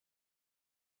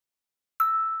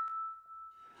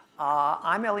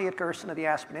I'm Elliot Gerson of the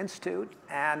Aspen Institute,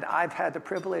 and I've had the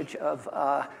privilege of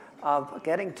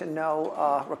getting to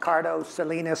know Ricardo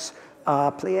Salinas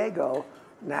Pliego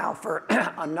now for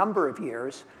a number of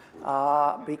years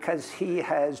because he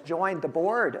has joined the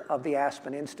board of the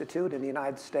Aspen Institute in the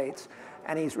United States,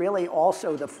 and he's really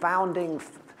also the founding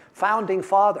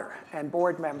father and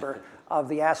board member of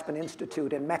the Aspen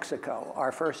Institute in Mexico,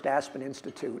 our first Aspen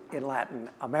Institute in Latin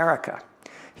America.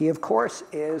 He, of course,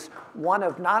 is one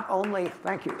of not only,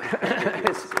 thank you,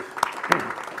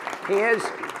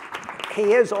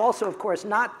 he is also, of course,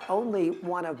 not only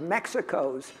one of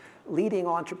Mexico's leading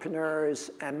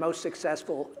entrepreneurs and most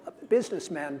successful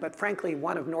businessmen, but frankly,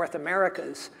 one of North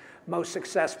America's most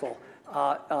successful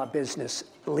business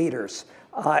leaders.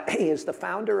 He is the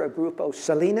founder of Grupo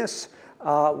Salinas,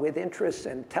 with interests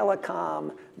in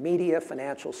telecom, media,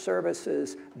 financial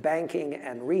services, banking,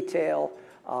 and retail.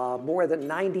 More than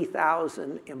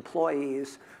 90,000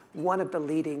 employees, one of the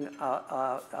leading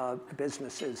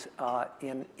businesses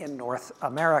in North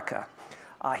America.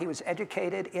 He was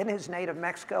educated in his native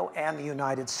Mexico and the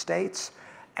United States,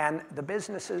 and the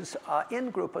businesses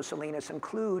in Grupo Salinas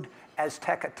include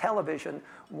Azteca Television,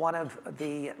 one of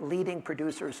the leading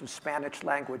producers of Spanish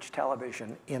language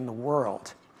television in the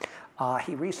world.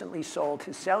 He recently sold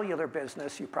his cellular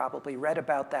business, you probably read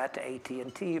about that, to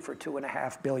AT&T for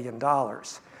 $2.5 billion.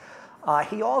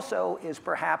 He also is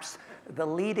perhaps the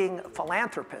leading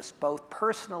philanthropist, both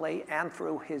personally and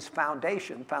through his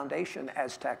foundation, Foundation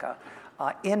Azteca,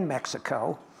 in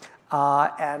Mexico.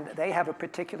 And they have a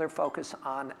particular focus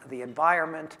on the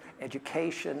environment,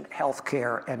 education,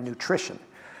 healthcare, and nutrition.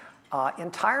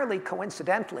 Entirely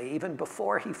coincidentally, even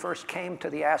before he first came to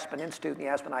the Aspen Institute and the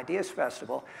Aspen Ideas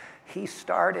Festival, he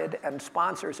started and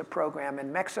sponsors a program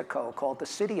in Mexico called the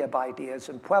City of Ideas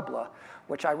in Puebla,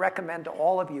 which I recommend to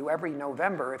all of you every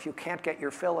November if you can't get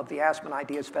your fill of the Aspen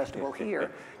Ideas Festival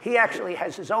here. He actually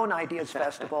has his own Ideas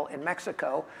Festival in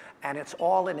Mexico, and it's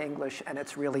all in English, and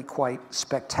it's really quite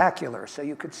spectacular. So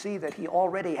you could see that he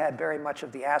already had very much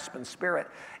of the Aspen spirit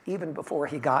even before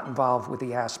he got involved with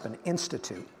the Aspen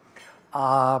Institute.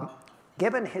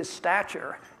 Given his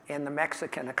stature in the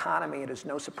Mexican economy, it is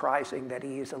no surprising that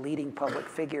he is a leading public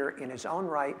figure in his own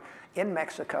right in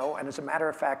Mexico. And as a matter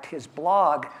of fact, his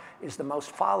blog is the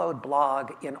most followed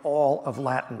blog in all of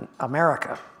Latin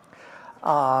America.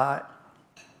 I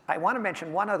want to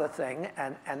mention one other thing,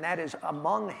 and that is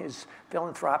among his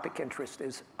philanthropic interests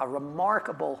is a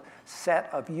remarkable set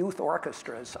of youth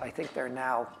orchestras. I think they're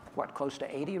now, what, close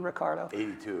to 80, Ricardo?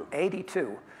 82.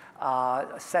 82,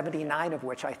 79 of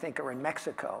which I think are in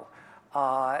Mexico,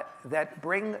 that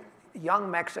bring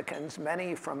young Mexicans,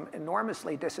 many from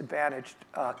enormously disadvantaged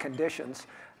conditions,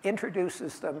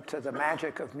 introduces them to the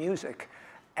magic of music,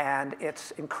 and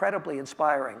it's incredibly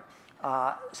inspiring.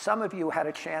 Some of you had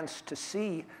a chance to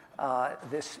see a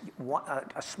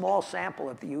small sample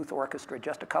of the youth orchestra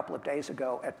just a couple of days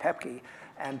ago at PEPCI.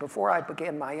 And before I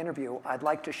begin my interview, I'd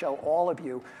like to show all of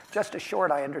you just a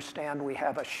short, I understand we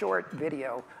have a short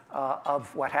video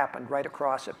of what happened right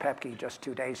across at PEPCI just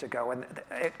 2 days ago. And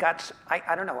it got,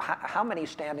 I don't know, how many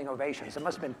standing ovations? There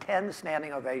must have been 10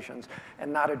 standing ovations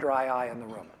and not a dry eye in the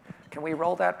room. Can we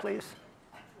roll that, please?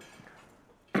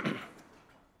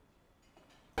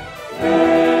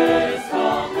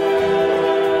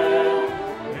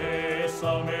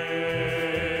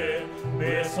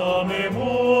 Bésame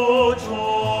mucho,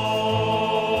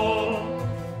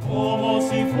 como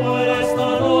si fuera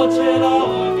esta noche la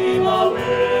última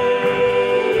vez.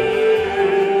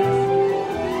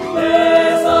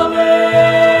 Bésame,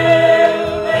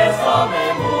 bésame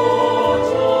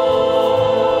mucho,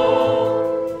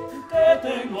 que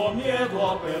tengo miedo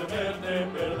a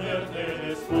perderte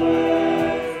después.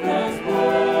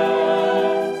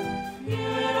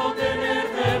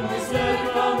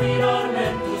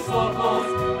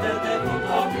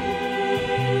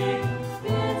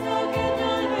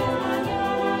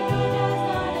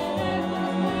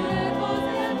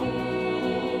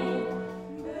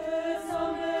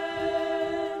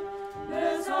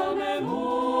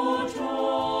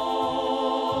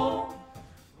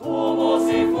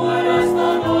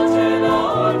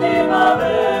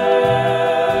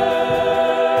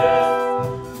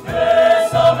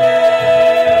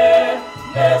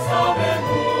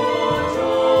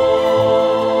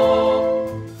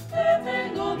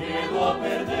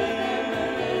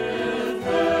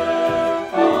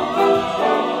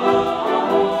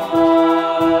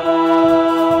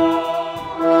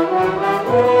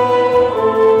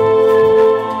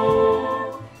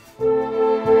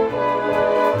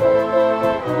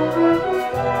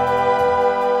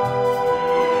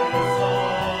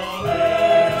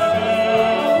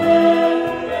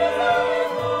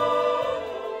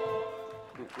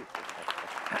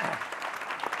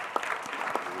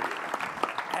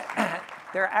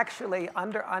 actually,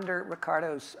 under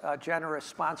Ricardo's generous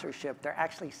sponsorship, there are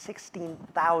actually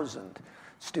 16,000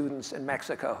 students in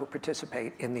Mexico who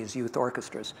participate in these youth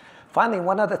orchestras. Finally,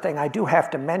 one other thing I do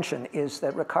have to mention is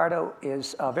that Ricardo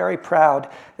is very proud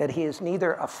that he is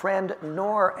neither a friend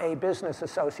nor a business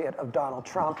associate of Donald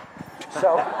Trump.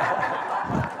 So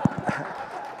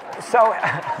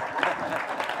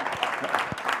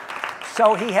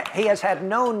he has had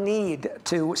no need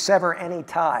to sever any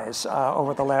ties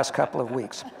over the last couple of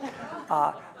weeks.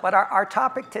 But our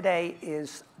topic today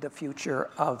is the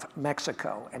future of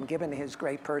Mexico. And given his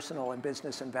great personal and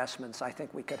business investments, I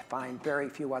think we could find very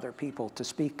few other people to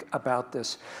speak about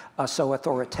this so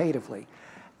authoritatively.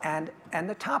 And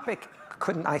the topic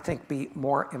couldn't, I think, be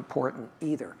more important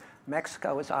either.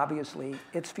 Mexico is obviously,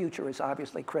 its future is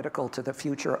obviously critical to the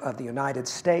future of the United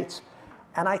States.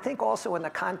 And I think also in the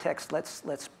context,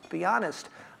 let's be honest,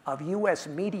 of US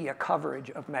media coverage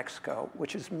of Mexico,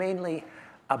 which is mainly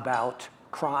about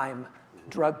crime,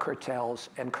 drug cartels,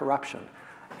 and corruption,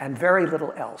 and very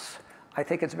little else. I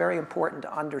think it's very important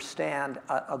to understand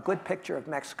a good picture of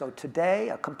Mexico today,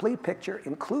 a complete picture,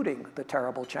 including the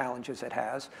terrible challenges it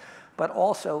has, but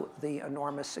also the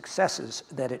enormous successes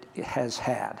that it has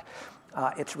had.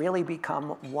 It's really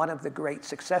become one of the great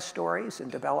success stories in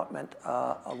development,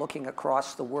 looking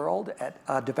across the world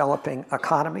at developing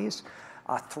economies.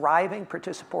 Thriving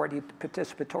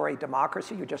participatory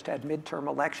democracy. You just had midterm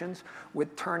elections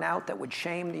with turnout that would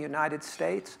shame the United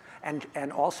States,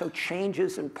 and also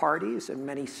changes in parties in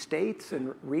many states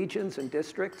and regions and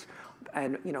districts,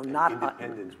 and not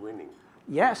independents winning.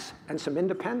 Yes, and some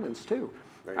independents too.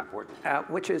 Very important.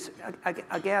 Which is,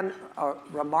 again,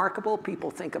 remarkable. People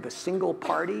think of a single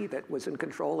party that was in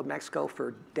control of Mexico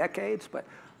for decades, but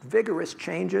vigorous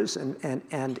changes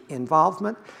and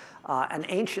involvement. An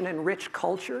ancient and rich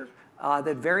culture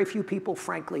that very few people,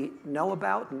 frankly, know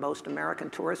about, and most American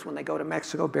tourists, when they go to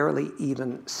Mexico, barely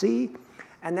even see.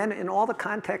 And then in all the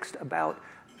context about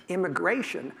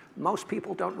immigration, most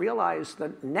people don't realize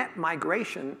that net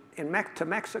migration to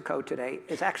Mexico today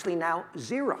is actually now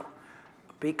zero,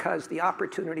 because the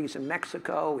opportunities in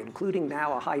Mexico, including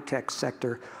now a high-tech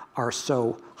sector, are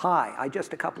so high.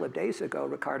 Just a couple of days ago,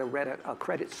 Ricardo read a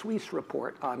Credit Suisse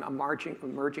report on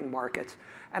emerging markets,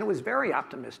 and it was very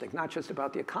optimistic, not just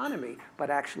about the economy, but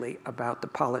actually about the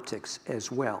politics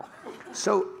as well.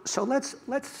 So let's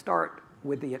start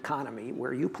with the economy,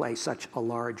 where you play such a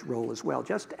large role as well.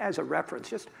 Just as a reference,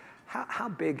 just how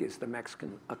big is the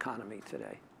Mexican economy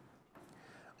today?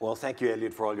 Well, thank you,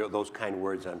 Elliot, for all those kind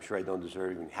words. I'm sure I don't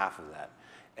deserve even half of that.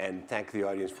 And thank the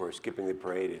audience for skipping the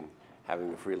parade and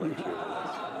having a free lunch here with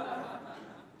us.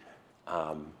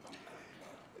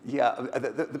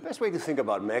 The best way to think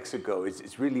about Mexico is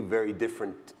it's really very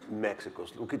different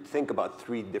Mexicos. We could think about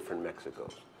 3 different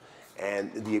Mexicos.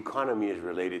 And the economy is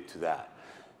related to that.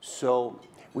 So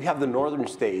we have the northern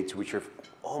states, which are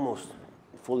almost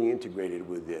fully integrated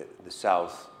with the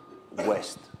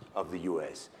southwest of the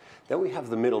US. Then we have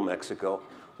the middle Mexico,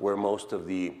 where most of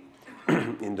the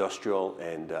industrial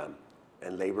and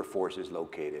labor force is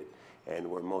located, and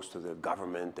where most of the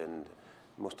government and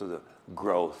most of the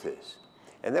growth is.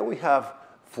 And then we have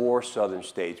 4 southern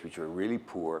states, which are really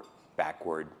poor,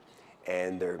 backward,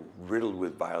 and they're riddled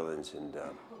with violence and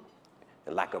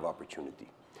lack of opportunity.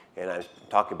 And I'm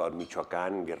talking about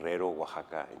Michoacán, Guerrero,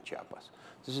 Oaxaca, and Chiapas.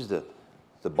 This is the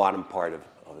bottom part of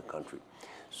the country.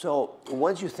 So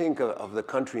once you think of the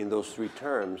country in those 3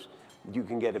 terms, you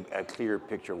can get a clear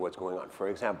picture of what's going on. For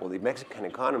example, the Mexican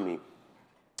economy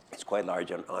is quite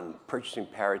large. On purchasing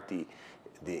parity,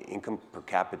 the income per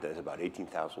capita is about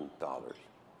 $18,000,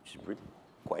 which is really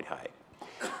quite high.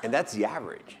 And that's the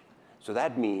average. So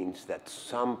that means that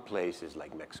some places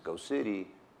like Mexico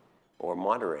City or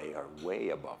Monterrey are way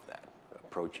above that,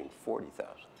 approaching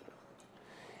 40,000.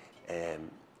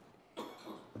 And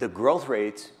the growth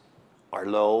rates are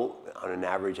low on an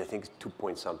average. I think it's 2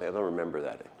 point something. I don't remember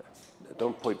that. I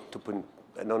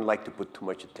don't like to put too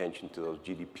much attention to those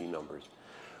GDP numbers.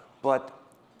 But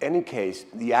in any case,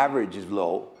 the average is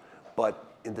low.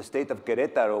 But in the state of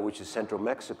Querétaro, which is central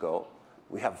Mexico,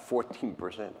 we have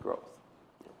 14% growth.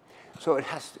 So it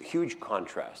has huge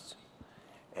contrasts.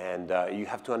 And you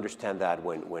have to understand that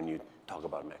when you talk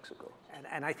about Mexico.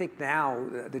 And I think now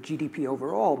the GDP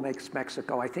overall makes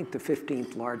Mexico, I think, the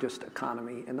 15th largest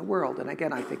economy in the world. And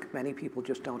again, I think many people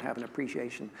just don't have an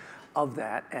appreciation of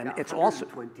that. And yeah, it's also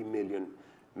 120 million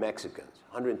Mexicans,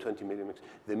 120 million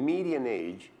Mexicans. The median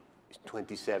age is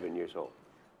 27 years old.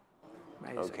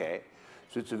 Amazing. Okay,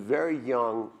 so it's a very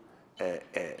young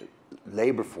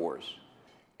labor force,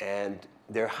 and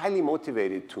they're highly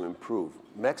motivated to improve.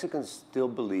 Mexicans still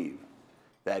believe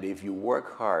that if you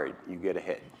work hard, you get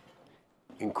ahead.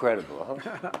 Incredible,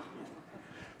 huh?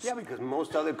 Yeah, because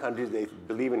most other countries, they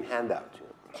believe in handouts.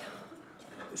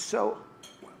 So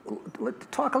let's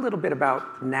talk a little bit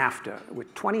about NAFTA, which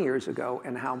 20 years ago,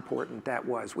 and how important that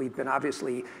was. We've been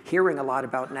obviously hearing a lot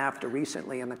about NAFTA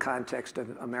recently in the context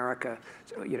of America,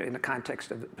 in the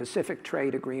context of the Pacific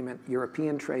Trade Agreement,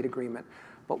 European Trade Agreement.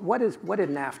 But what did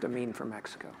NAFTA mean for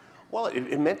Mexico? Well,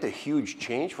 it meant a huge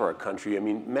change for our country. I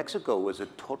mean, Mexico was a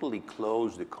totally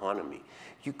closed economy.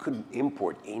 You couldn't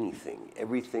import anything.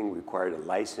 Everything required a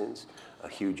license, a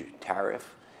huge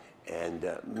tariff. And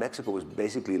Mexico was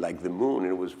basically like the moon.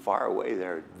 It was far away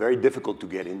there, very difficult to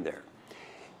get in there.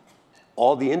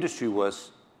 All the industry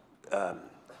was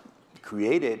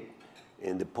created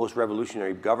in the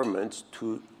post-revolutionary governments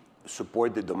to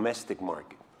support the domestic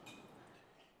market.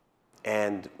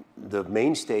 And the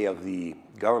mainstay of the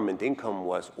government income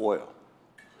was oil.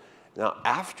 Now,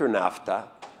 after NAFTA,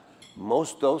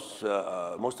 most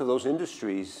of those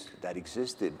industries that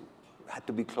existed had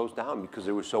to be closed down because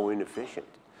they were so inefficient.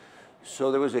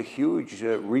 So there was a huge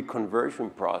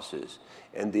reconversion process,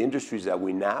 and the industries that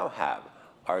we now have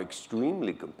are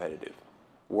extremely competitive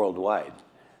worldwide.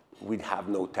 We have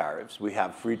no tariffs. We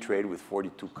have free trade with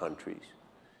 42 countries.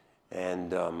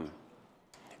 And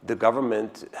the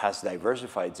government has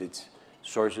diversified its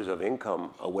sources of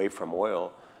income away from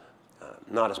oil,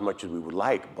 not as much as we would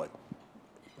like, but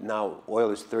now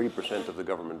oil is 30% of the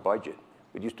government budget.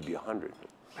 It used to be 100.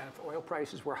 And if oil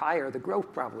prices were higher, the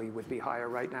growth probably would be higher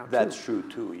right now, too. That's true,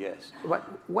 too, yes.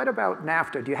 What about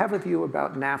NAFTA? Do you have a view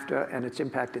about NAFTA and its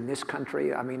impact in this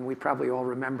country? I mean, we probably all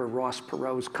remember Ross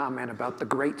Perot's comment about the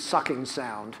great sucking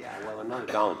sound. Yeah, well, another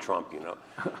Donald Trump,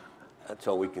 That's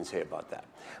all we can say about that.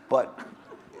 But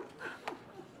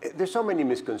there's so many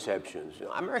misconceptions.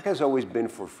 America has always been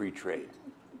for free trade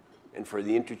and for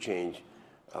the interchange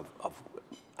of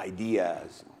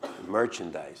ideas,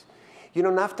 merchandise.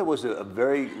 NAFTA was a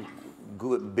very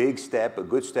good, big step, a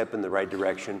good step in the right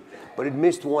direction, but it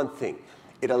missed one thing.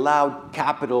 It allowed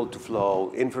capital to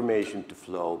flow, information to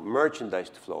flow, merchandise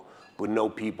to flow, but no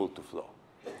people to flow,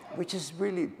 which is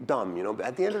really dumb.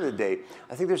 At the end of the day,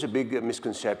 I think there's a big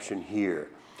misconception here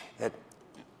that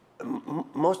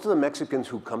most of the Mexicans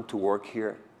who come to work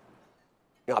here,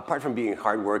 apart from being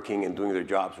hardworking and doing their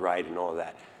jobs right and all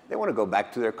that, they want to go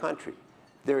back to their country.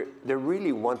 They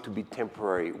really want to be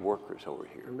temporary workers over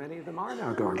here. And many of them are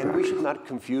now going back. And we should not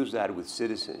confuse that with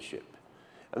citizenship.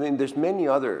 I mean, there's many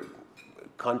other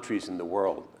countries in the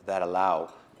world that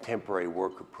allow temporary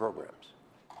worker programs.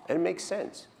 And it makes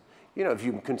sense. If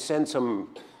you can send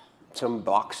some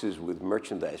boxes with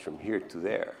merchandise from here to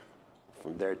there,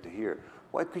 from there to here,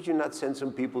 why could you not send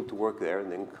some people to work there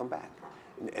and then come back?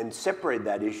 And separate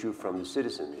that issue from the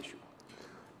citizen issue.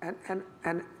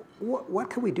 And what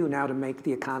can we do now to make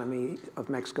the economy of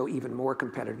Mexico even more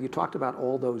competitive? You talked about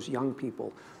all those young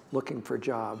people looking for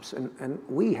jobs, and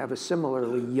we have a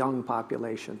similarly young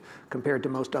population compared to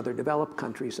most other developed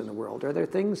countries in the world. Are there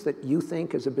things that you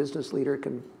think as a business leader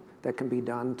that can be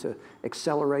done to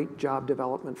accelerate job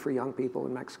development for young people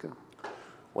in Mexico?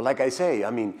 Well, like I say,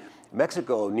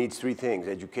 Mexico needs three things: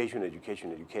 education,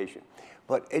 education, education.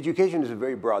 But education is a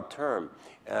very broad term.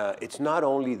 It's not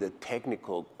only the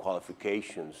technical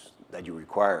qualifications that you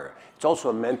require, it's also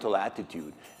a mental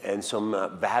attitude and some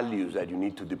values that you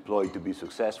need to deploy to be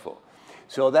successful.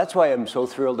 So that's why I'm so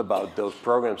thrilled about those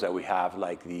programs that we have,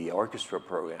 like the orchestra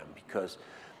program, because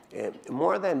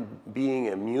more than being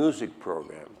a music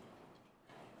program,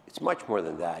 it's much more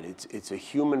than that. It's a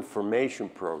human formation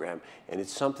program, and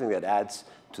it's something that adds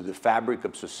to the fabric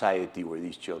of society where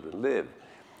these children live.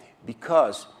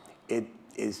 Because it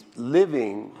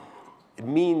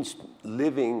means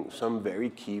living some very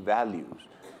key values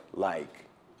like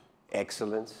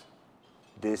excellence,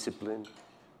 discipline,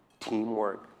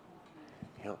 teamwork.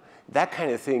 That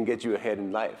kind of thing gets you ahead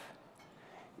in life.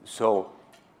 So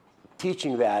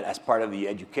teaching that as part of the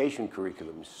education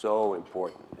curriculum is so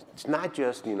important. It's not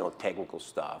just, technical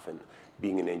stuff and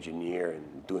being an engineer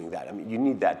and doing that. You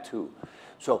need that too.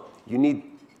 So you need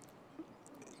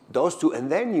those two, and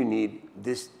then you need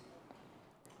this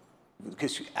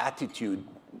attitude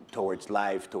towards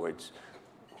life, towards,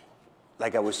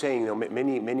 like I was saying,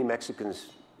 many Mexicans,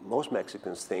 most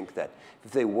Mexicans think that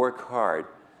if they work hard,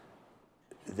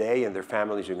 they and their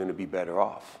families are going to be better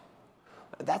off.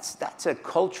 That's a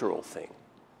cultural thing.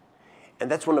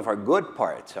 And that's one of our good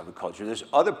parts of a culture. There's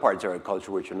other parts of our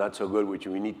culture which are not so good, which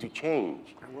we need to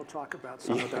change. And we'll talk about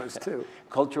some of those too.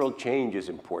 Cultural change is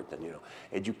important,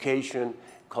 Education,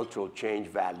 cultural change,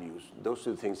 values, those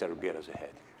are the things that will get us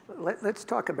ahead. Let's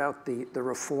talk about the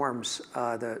reforms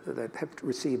that have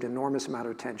received enormous amount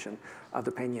of attention of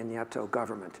the Peña Nieto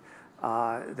government.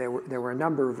 There were a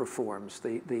number of reforms.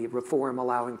 The reform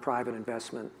allowing private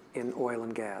investment in oil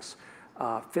and gas,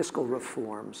 fiscal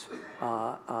reforms,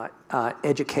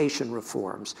 education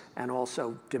reforms, and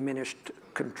also diminished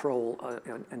control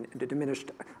and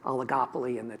diminished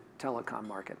oligopoly in the telecom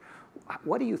market.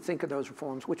 What do you think of those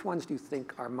reforms? Which ones do you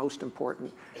think are most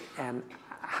important, and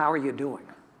how are you doing?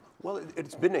 Well,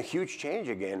 it's been a huge change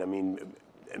again. I mean,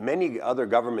 many other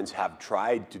governments have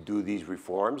tried to do these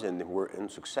reforms and were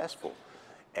unsuccessful.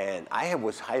 And I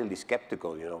was highly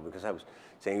skeptical, you know, because I was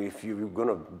saying if you're going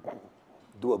to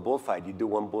do a bullfight, you do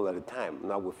one bull at a time,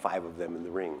 not with 5 of them in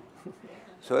the ring.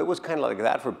 So it was kind of like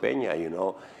that for Peña, you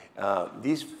know.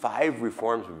 These 5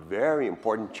 reforms were very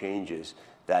important changes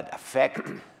that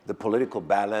affect the political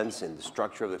balance and the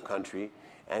structure of the country,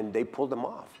 and they pulled them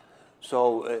off.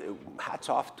 So hats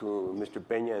off to Mr.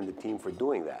 Peña and the team for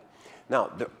doing that.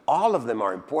 Now, all of them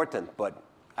are important, but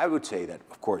I would say that,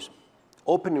 of course,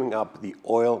 opening up the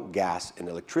oil, gas, and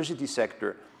electricity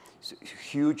sector is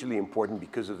hugely important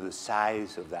because of the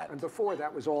size of that. And before,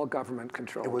 that was all government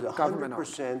control. It was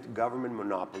 100% government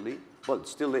monopoly. Well, it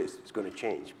still is. It's going to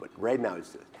change, but right now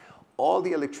it's this. All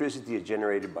the electricity is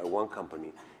generated by one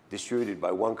company, distributed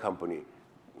by one company,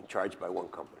 and charged by one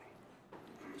company.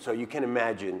 So you can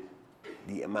imagine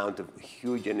the amount of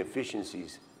huge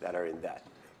inefficiencies that are in that.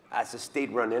 As a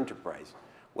state-run enterprise,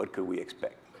 what could we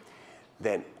expect?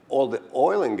 Then all the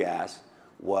oil and gas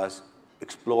was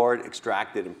explored,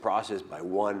 extracted, and processed by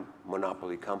one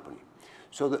monopoly company.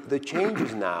 So the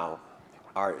changes now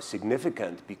are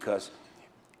significant because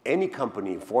any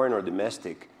company, foreign or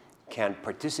domestic, can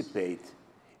participate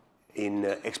in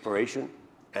exploration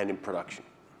and in production.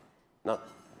 Now,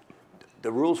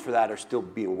 the rules for that are still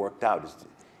being worked out.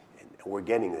 We're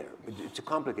getting there. It's a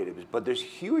complicated business, but there's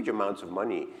huge amounts of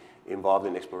money involved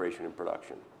in exploration and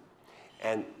production.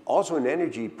 And also in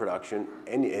energy production,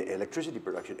 electricity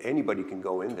production, anybody can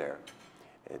go in there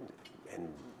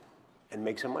and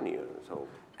make some money. So.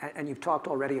 And you've talked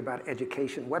already about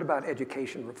education. What about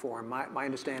education reform? My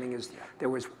understanding is there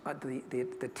was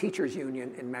the teachers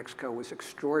union in Mexico was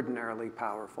extraordinarily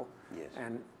powerful. Yes.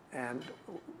 And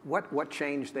what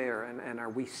changed there? And are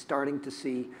we starting to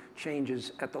see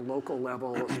changes at the local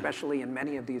level, especially in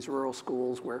many of these rural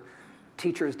schools where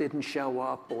teachers didn't show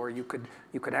up, or you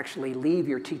could actually leave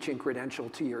your teaching credential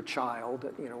to your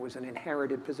child? You know, it was an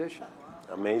inherited position.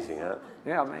 Amazing, huh?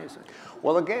 Yeah, amazing.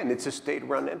 Well, again, it's a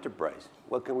state-run enterprise.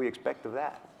 What can we expect of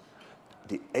that?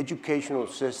 The educational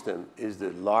system is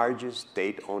the largest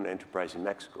state-owned enterprise in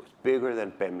Mexico. It's bigger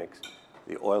than Pemex,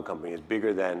 the oil company. It's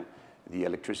bigger than the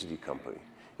electricity company.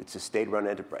 It's a state-run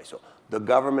enterprise. So the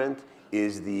government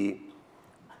is the,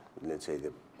 let's say,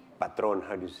 the patron,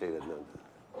 how do you say that?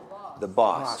 The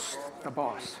boss. The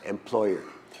boss. Employer.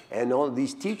 And all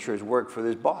these teachers work for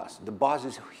this boss. The boss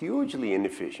is hugely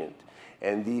inefficient,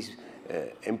 and these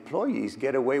employees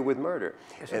get away with murder.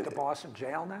 Isn't the boss in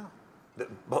jail now?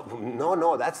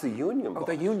 No, that's the union boss. Oh,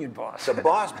 the union boss. The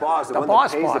boss, the one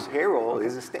boss that pays the payroll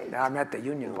is the state. No, I meant the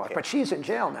union boss. But she's in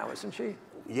jail now, isn't she?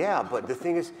 Yeah, but the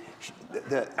thing is,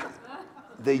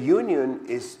 the union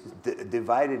is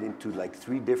divided into like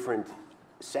 3 different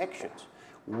sections.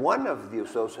 One of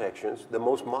those sections, the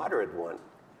most moderate one,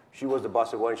 she was the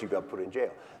boss of one, she got put in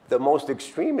jail. The most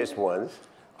extremist ones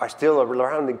are still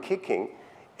around and kicking,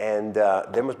 and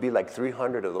there must be like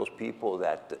 300 of those people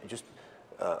that just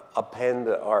upend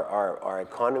our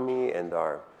economy and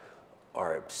our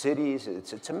cities.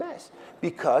 It's a mess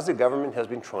because the government has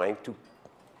been trying to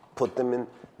put them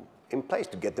in place,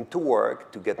 to get them to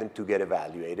work, to get them to get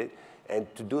evaluated, and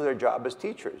to do their job as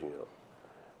teachers, you know.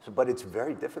 So, but it's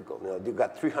very difficult. You know, you've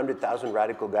got 300,000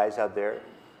 radical guys out there,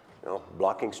 you know,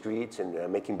 blocking streets and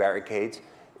making barricades.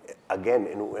 Again,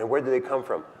 and where do they come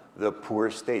from? The poor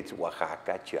states,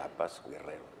 Oaxaca, Chiapas,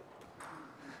 Guerrero.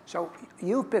 So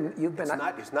you've been.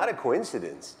 It's not a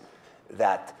coincidence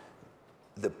that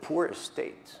the poorest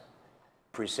states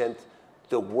present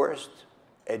the worst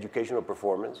educational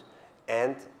performance,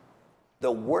 and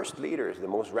the worst leaders, the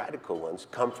most radical ones,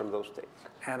 come from those states.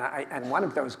 And one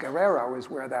of those, Guerrero, is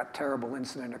where that terrible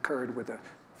incident occurred with the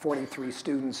 43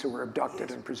 students who were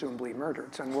abducted and presumably murdered.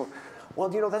 And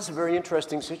well, you know, that's a very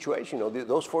interesting situation. You know,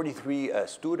 those 43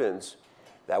 students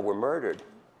that were murdered,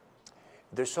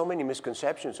 there's so many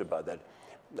misconceptions about that.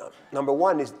 Number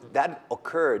one is that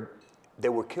occurred, they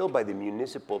were killed by the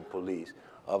municipal police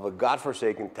of a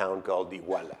godforsaken town called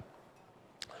Iguala.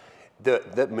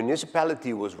 The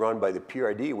municipality was run by the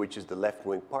PRD, which is the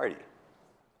left-wing party,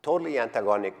 totally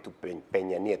antagonic to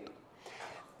Peña Nieto.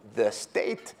 the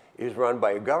state is run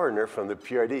by a governor from the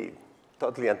PRD,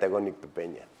 totally antagonic to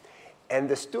Peña. And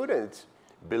the students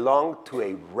belong to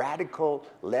a radical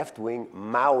left-wing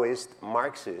Maoist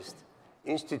Marxist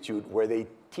institute where they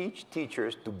teach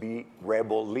teachers to be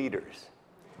rebel leaders.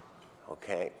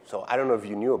 Okay, so I don't know if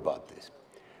you knew about this.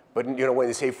 But you know, when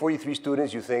they say 43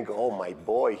 students, you think, oh my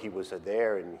boy, he was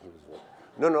there and he was.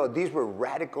 No, these were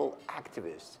radical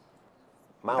activists.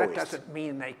 Maoists. That doesn't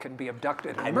mean they can be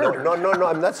abducted and murdered. No,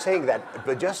 I'm not saying that.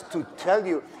 But just to tell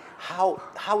you,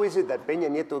 how is it that Peña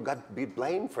Nieto got be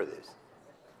blamed for this?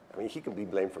 I mean, he can be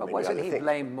blamed for many other things. Wasn't he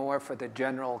blamed more for the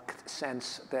general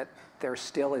sense that there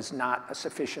still is not a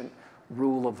sufficient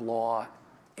rule of law?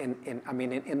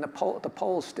 The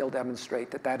polls still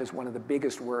demonstrate that that is one of the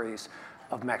biggest worries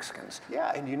of Mexicans.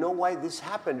 Yeah, and you know why this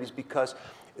happened is because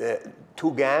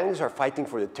two gangs are fighting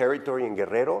for the territory in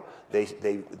Guerrero.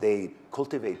 They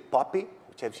cultivate poppy,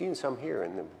 which I've seen some here,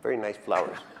 and very nice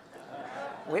flowers.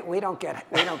 we don't get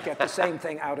the same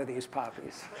thing out of these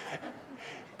poppies.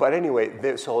 But anyway,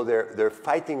 they're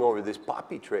fighting over this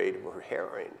poppy trade or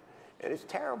heroin, and it's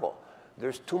terrible.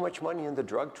 There's too much money in the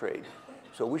drug trade.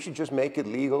 So we should just make it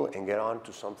legal and get on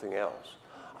to something else.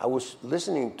 I was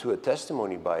listening to a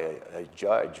testimony by a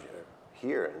judge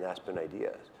here in Aspen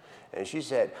Ideas, and she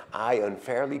said, I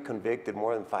unfairly convicted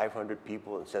more than 500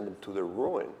 people and sent them to their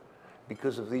ruin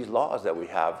because of these laws that we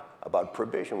have about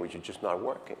prohibition, which are just not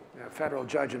working. A federal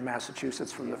judge in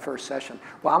Massachusetts from the first session.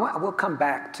 Well, we'll come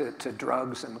back to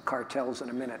drugs and cartels in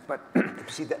a minute, but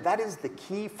see, that is the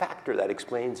key factor that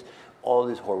explains all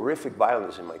this horrific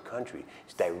violence in my country.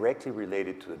 It's directly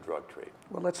related to the drug trade.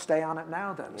 Well, let's stay on it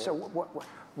now then. Yes. So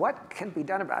what can be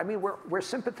done about it? I mean, we're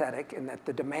sympathetic in that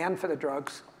the demand for the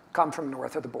drugs come from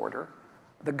north of the border.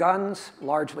 The guns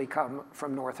largely come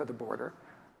from north of the border,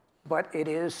 but it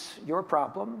is your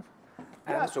problem.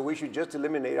 Yeah, so we should just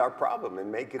eliminate our problem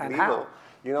and make it legal. How?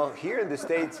 You know, here in the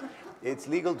States, it's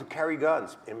legal to carry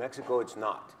guns. In Mexico, it's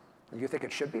not. You think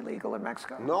it should be legal in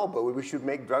Mexico? No, but we should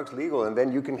make drugs legal, and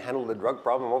then you can handle the drug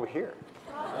problem over here.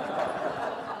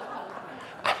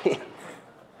 I mean,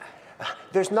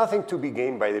 there's nothing to be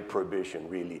gained by the prohibition,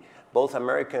 really. Both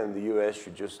America and the U.S.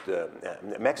 should just,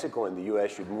 Mexico and the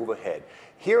U.S. should move ahead.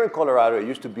 Here in Colorado, it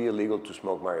used to be illegal to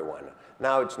smoke marijuana.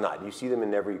 Now it's not. You see them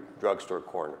in every drugstore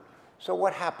corner. So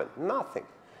what happened? Nothing.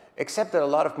 Except that a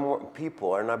lot of more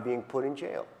people are not being put in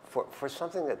jail for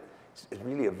something that is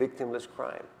really a victimless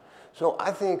crime. So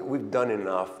I think we've done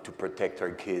enough to protect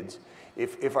our kids.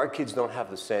 If our kids don't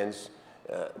have the sense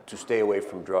to stay away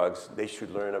from drugs, they should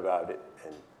learn about it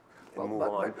and move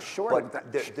on.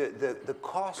 But the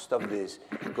cost of this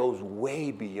goes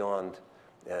way beyond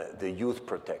the youth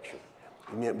protection.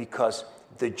 I mean, because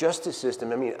the justice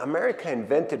system, I mean, America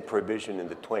invented prohibition in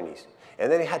the 20s, and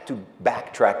then they had to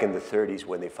backtrack in the 30s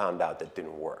when they found out that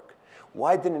didn't work.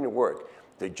 Why didn't it work?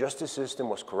 The justice system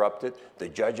was corrupted, the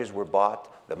judges were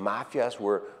bought, the mafias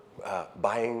were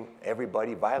buying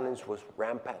everybody, violence was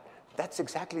rampant. That's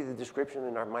exactly the description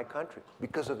in my country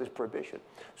because of this prohibition.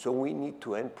 So we need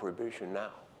to end prohibition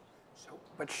now.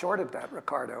 But short of that,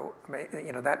 Ricardo,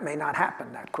 that may not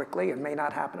happen that quickly and may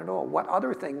not happen at all. What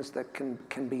other things that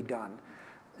can be done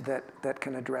that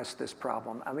can address this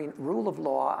problem? I mean, rule of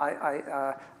law,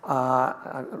 I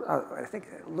think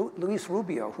Luis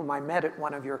Rubio, whom I met at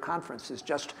one of your conferences,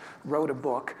 just wrote a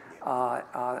book,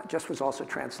 just was also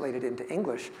translated into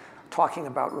English, talking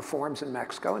about reforms in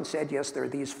Mexico and said, yes, there are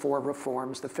these 4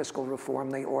 reforms, the fiscal reform,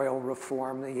 the oil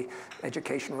reform, the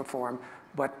education reform,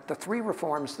 but the 3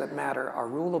 reforms that matter are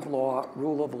rule of law,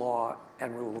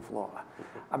 and rule of law.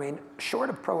 I mean, short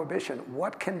of prohibition,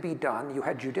 what can be done? You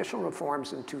had judicial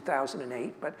reforms in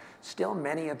 2008, but still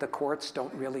many of the courts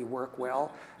don't really work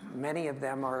well. Many of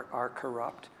them are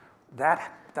corrupt. That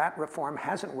reform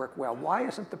hasn't worked well. Why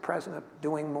isn't the president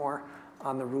doing more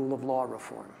on the rule of law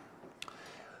reform?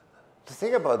 The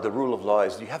thing about the rule of law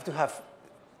is you have to have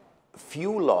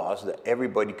few laws that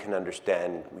everybody can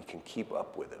understand, we can keep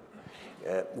up with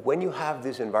them. When you have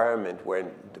this environment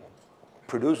where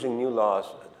producing new laws,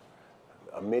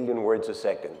 1 million words a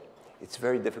second, it's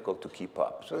very difficult to keep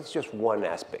up. So that's just one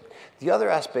aspect. The other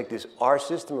aspect is our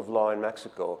system of law in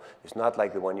Mexico is not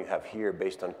like the one you have here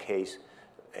based on case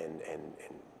and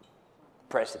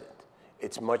precedent.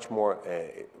 It's much more,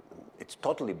 it's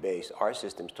totally based, our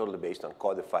system is totally based on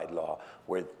codified law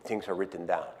where things are written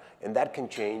down. And that can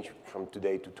change from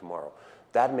today to tomorrow.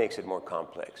 That makes it more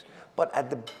complex. But at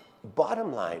the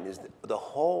bottom line is the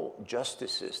whole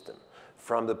justice system,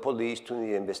 from the police to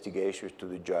the investigators to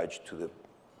the judge to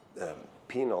the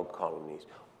penal colonies,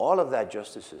 all of that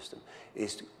justice system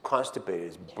is constipated,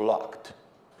 is blocked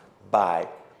by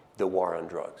the war on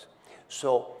drugs.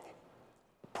 So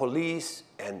police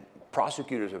and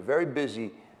prosecutors are very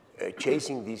busy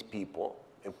chasing these people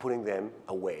and putting them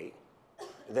away.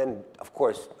 Then, of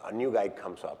course, a new guy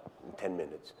comes up in 10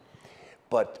 minutes.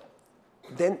 But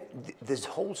then this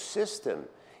whole system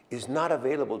is not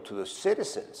available to the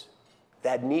citizens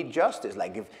that need justice.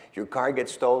 Like if your car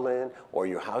gets stolen or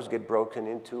your house gets broken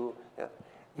into,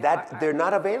 they're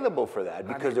not available for that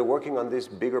because they're working on this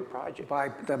bigger project. By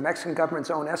the Mexican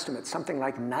government's own estimates, something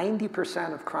like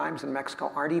 90% of crimes in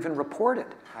Mexico aren't even reported.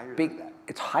 Higher than that.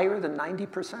 It's higher than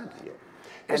 90%. Yeah.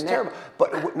 It's terrible.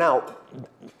 But now,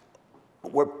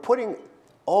 we're putting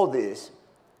all this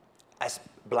as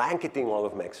blanketing all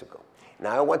of Mexico.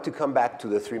 Now I want to come back to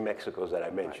the 3 Mexicos that I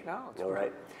mentioned. All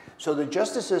right? So the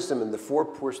justice system in the 4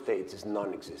 poor states is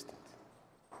non-existent.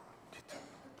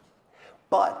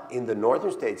 But in the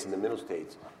northern states and the middle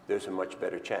states, there's a much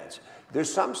better chance.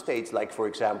 There's some states, like for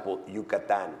example,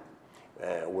 Yucatan,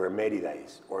 where Mérida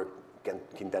is, or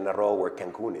Quintana Roo, where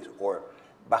Cancún is, or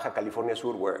Baja California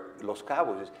Sur, where Los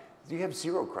Cabos is. You have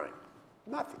 0 crime,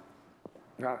 nothing.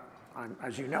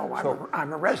 As you know,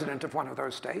 I'm a resident of one of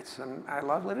those states, and I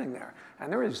love living there.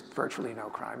 And there is virtually no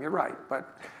crime. You're right,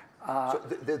 but so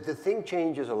the thing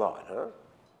changes a lot, huh?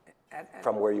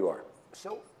 From where you are.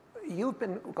 So you've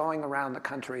been going around the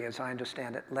country, as I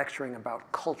understand it, lecturing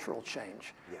about cultural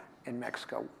change in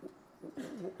Mexico.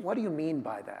 What do you mean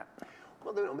by that?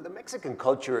 Well, the Mexican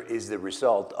culture is the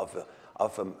result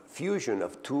of a fusion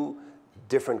of 2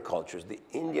 different cultures, the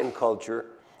Indian culture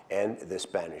and the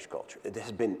Spanish culture. It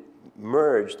has been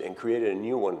merged and created a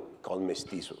new one called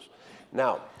mestizos.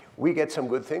 Now, we get some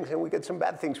good things and we get some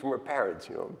bad things from our parents,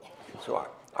 you know. So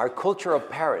our cultural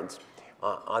parents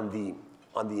on the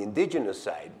indigenous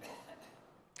side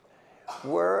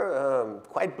were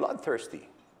quite bloodthirsty.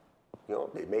 You know,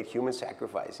 they made human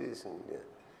sacrifices and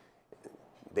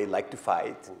they liked to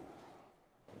fight and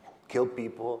kill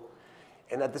people.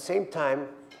 And at the same time,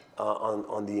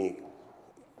 on the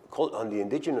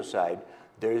indigenous side,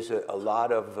 there's a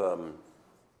lot of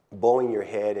bowing your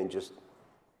head and just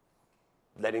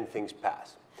letting things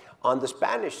pass. On the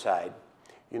Spanish side,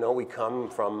 you know, we come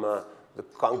from the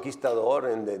conquistador,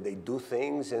 and they do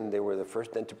things, and they were the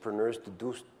first entrepreneurs to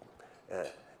do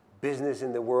business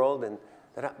in the world.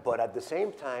 But at the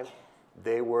same time,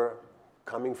 they were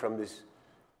coming from this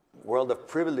world of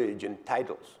privilege and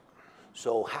titles.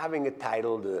 So having a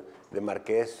title, the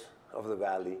Marqués of the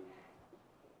Valley,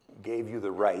 gave you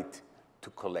the right to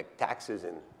collect taxes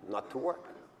and not to work.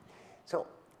 So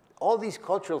all these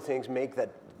cultural things make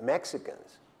that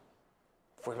Mexicans,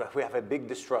 we have a big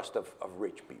distrust of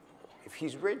rich people. If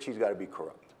he's rich, he's got to be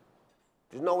corrupt.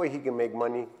 There's no way he can make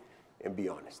money and be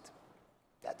honest.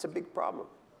 That's a big problem.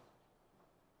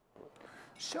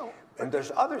 So, and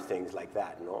there's other things like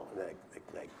that, you know,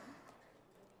 like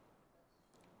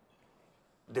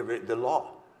the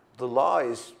law. The law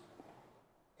is,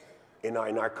 in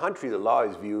our country, the law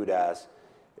is viewed as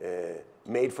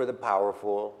made for the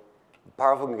powerful. The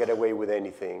powerful can get away with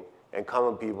anything, and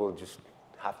common people just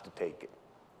have to take it.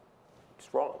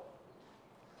 It's wrong.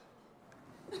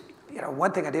 You know,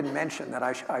 one thing I didn't mention that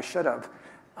I should have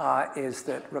is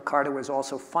that Ricardo has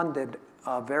also funded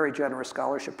a very generous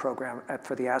scholarship program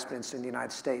for the Aspen Institute in the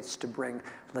United States to bring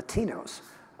Latinos,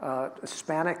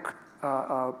 Hispanic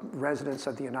residents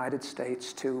of the United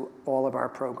States to all of our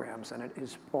programs, and it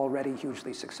is already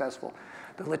hugely successful.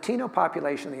 The Latino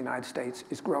population in the United States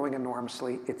is growing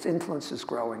enormously. Its influence is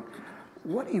growing.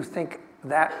 What do you think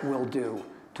that will do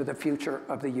to the future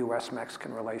of the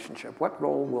U.S.-Mexican relationship? What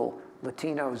role will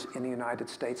Latinos in the United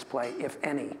States play, if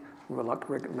any,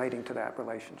 relating to that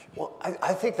relationship? Well,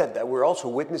 I think that we're also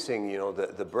witnessing, you know,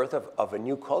 the birth of a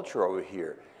new culture over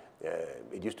here.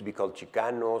 It used to be called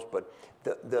Chicanos, but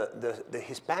the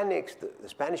Hispanics, the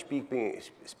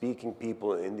Spanish-speaking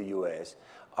people in the U.S.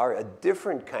 are a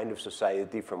different kind of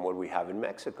society from what we have in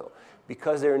Mexico,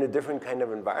 because they're in a different kind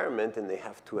of environment and they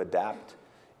have to adapt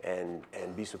and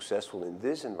be successful in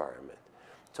this environment.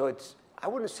 So I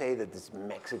wouldn't say that it's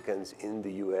Mexicans in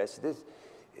the U.S.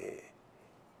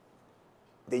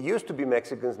 They used to be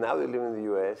Mexicans, now they live in the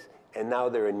U.S., and now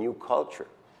they're a new culture.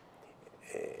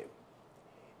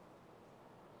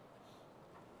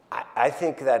 I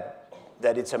think that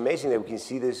it's amazing that we can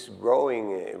see this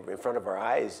growing in front of our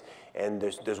eyes, and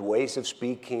there's ways of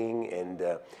speaking and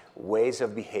ways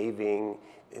of behaving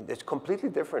that's completely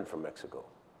different from Mexico.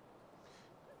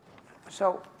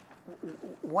 So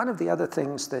one of the other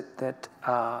things that's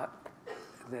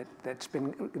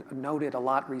been noted a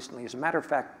lot recently, as a matter of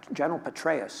fact, General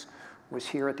Petraeus was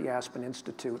here at the Aspen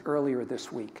Institute earlier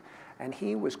this week, and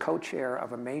he was co-chair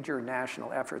of a major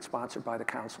national effort sponsored by the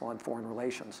Council on Foreign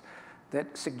Relations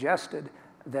that suggested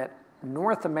that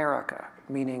North America,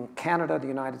 meaning Canada, the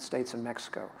United States, and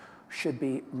Mexico, should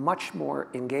be much more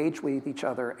engaged with each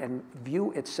other and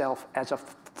view itself as a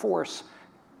force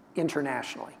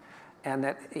internationally. And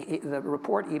that the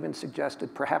report even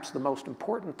suggested perhaps the most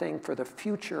important thing for the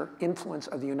future influence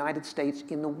of the United States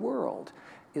in the world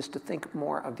is to think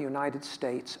more of the United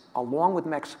States, along with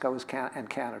Mexico and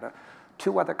Canada,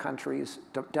 two other countries,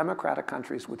 democratic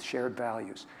countries with shared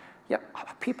values. Yet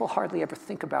people hardly ever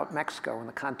think about Mexico in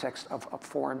the context of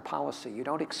foreign policy. You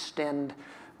don't extend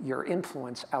your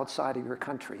influence outside of your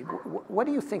country. What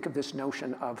do you think of this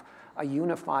notion of a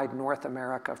unified North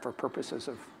America for purposes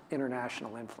of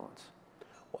international influence?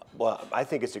 Well, I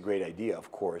think it's a great idea,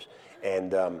 of course.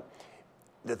 And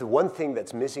the one thing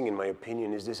that's missing, in my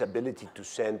opinion, is this ability to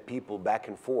send people back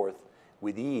and forth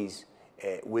with ease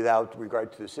without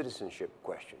regard to the citizenship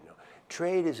question. You know,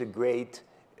 trade is a great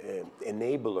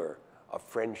enabler of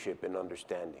friendship and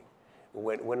understanding.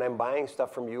 When I'm buying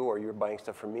stuff from you or you're buying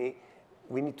stuff from me,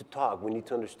 we need to talk, we need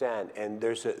to understand, and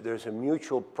there's a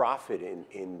mutual profit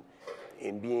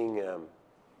in being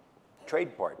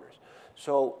trade partners.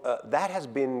 So that has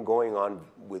been going on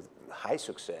with high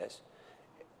success,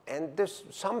 and there's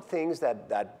some things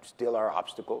that still are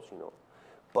obstacles, you know,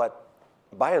 but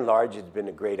by and large, it's been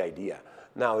a great idea.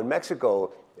 Now in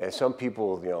Mexico, some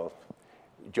people, you know,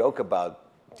 joke about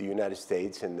the United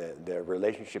States and their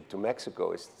relationship to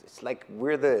Mexico. It's like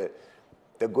we're the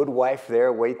good wife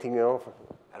there waiting, you know,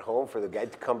 at home for the guy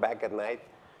to come back at night,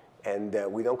 and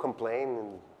we don't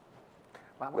complain.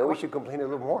 And maybe we should complain a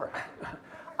little more.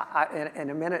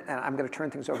 In a minute, and I'm going to turn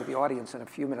things over to the audience in a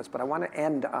few minutes, but I want to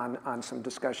end on some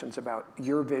discussions about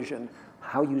your vision,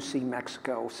 how you see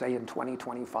Mexico, say in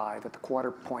 2025, at the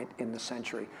quarter point in the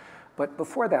century. But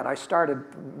before that, I started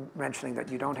mentioning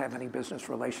that you don't have any business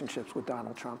relationships with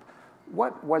Donald Trump.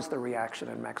 What was the reaction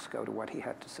in Mexico to what he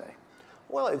had to say?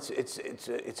 Well, it's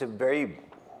a very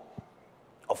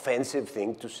offensive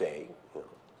thing to say, you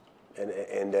know,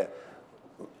 and a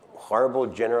horrible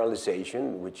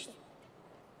generalization, which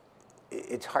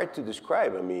it's hard to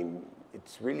describe. I mean,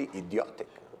 it's really idiotic.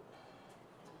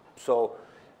 So,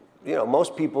 you know,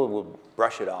 most people will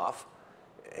brush it off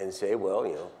and say, well,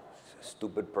 you know, a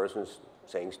stupid person's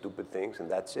saying stupid things, and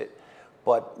that's it.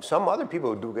 But some other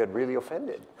people do get really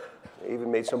offended. They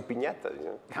even made some piñatas, you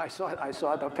know. I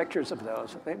saw the pictures of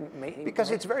those.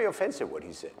 Because it's very offensive what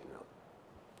he said, you know.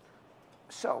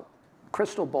 So,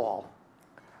 crystal ball,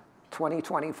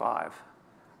 2025.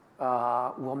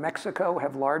 Will Mexico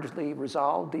have largely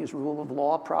resolved these rule of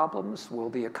law problems? Will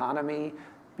the economy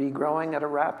be growing at a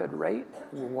rapid rate?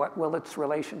 What will its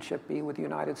relationship be with the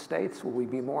United States? Will we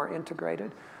be more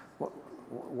integrated?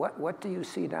 What do you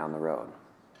see down the road?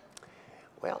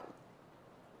 Well,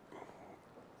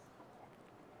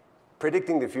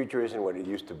 predicting the future isn't what it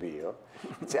used to be. You know?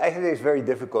 I think it's very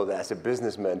difficult as a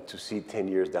businessman to see 10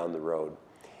 years down the road.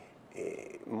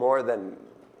 More than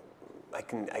I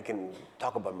can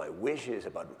talk about my wishes,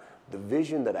 about the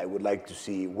vision that I would like to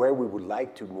see, where we would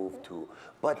like to move to.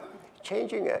 But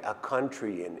changing a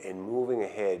country and moving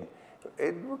ahead,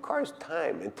 it requires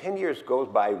time. And 10 years goes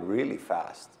by really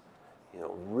fast, you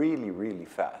know, really, really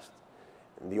fast.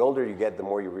 And the older you get, the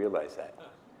more you realize that.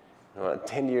 You know,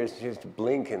 10 years, you just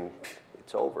blink and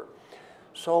it's over.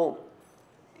 So,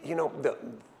 you know,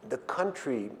 the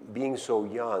country being so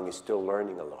young is still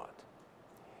learning a lot.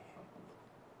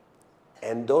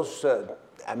 And those,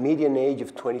 a median age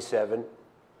of 27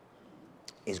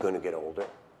 is going to get older.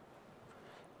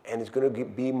 And it's going to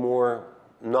be more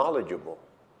knowledgeable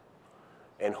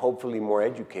and hopefully more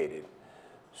educated.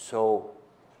 So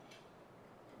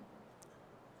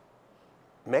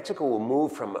Mexico will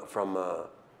move from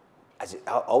as it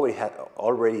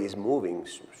already is moving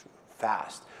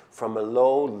fast, from a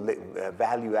low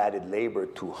value-added labor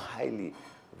to highly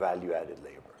value-added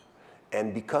labor.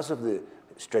 And because of the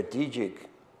strategic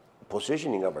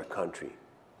positioning of our country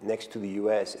next to the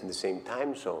US in the same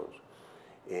time zones,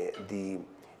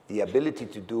 the ability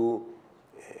to do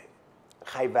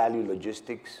high-value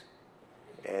logistics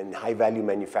and high-value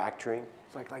manufacturing.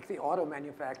 It's like the auto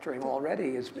manufacturing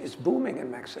already is booming in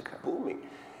Mexico. Booming.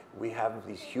 We have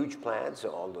these huge plants.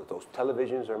 All of those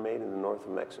televisions are made in the north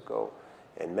of Mexico,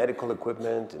 and medical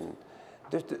equipment, and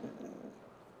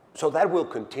so that will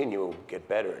continue to get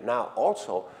better. Now,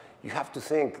 also, you have to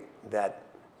think that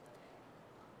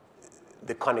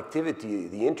the connectivity,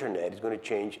 the internet, is going to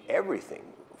change everything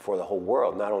for the whole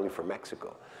world, not only for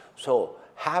Mexico. So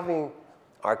having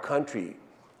our country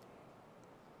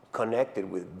connected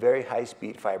with very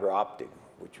high-speed fiber optic,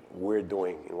 which we're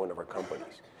doing in one of our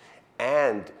companies,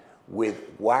 and with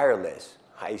wireless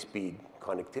high-speed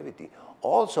connectivity,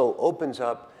 also opens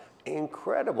up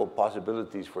incredible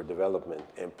possibilities for development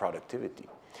and productivity.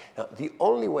 Now, the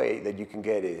only way that you can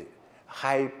get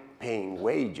high-paying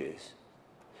wages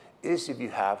is if you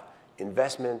have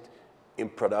investment in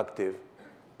productive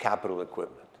capital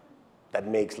equipment that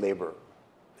makes labor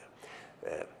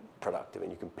productive,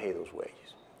 and you can pay those wages.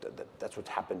 That's what's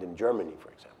happened in Germany, for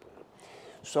example.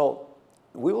 So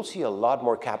we will see a lot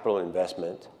more capital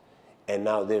investment, and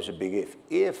now there's a big if.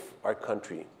 If our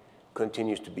country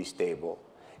continues to be stable,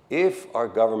 if our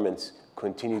governments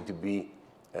continue to be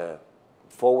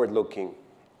forward-looking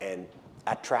and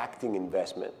attracting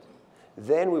investment,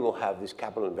 then we will have this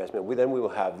capital investment. Then we will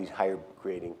have these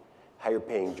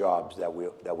higher-paying jobs that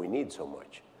we need so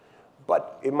much.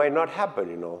 But it might not happen,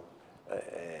 you know.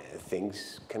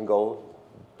 Things can go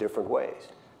different ways.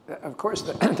 Of course,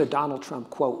 the Donald Trump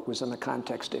quote was in the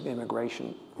context of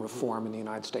immigration reform in the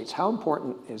United States. How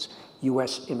important is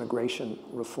U.S. immigration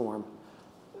reform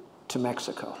to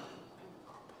Mexico?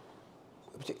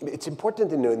 It's important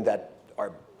to know that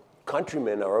our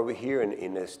countrymen are over here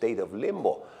in a state of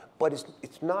limbo. But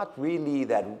it's not really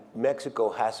that Mexico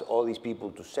has all these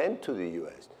people to send to the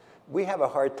U.S. We have a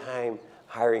hard time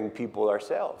hiring people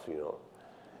ourselves, you know.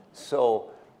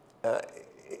 So,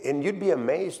 and you'd be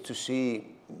amazed to see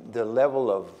the level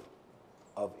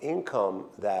of income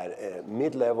that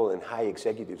mid-level and high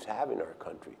executives have in our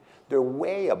country. They're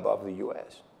way above the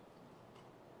U.S.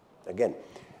 Again,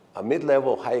 a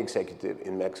mid-level high executive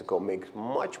in Mexico makes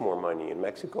much more money in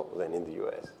Mexico than in the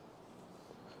U.S.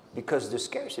 because there's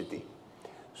scarcity.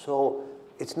 So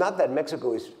it's not that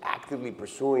Mexico is actively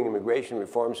pursuing immigration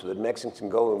reform so that Mexicans can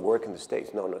go and work in the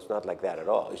States. No, it's not like that at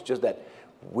all. It's just that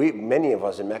many of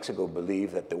us in Mexico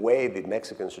believe that the way that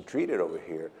Mexicans are treated over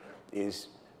here is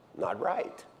not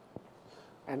right.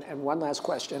 And one last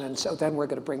question, and so then we're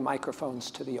going to bring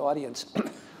microphones to the audience.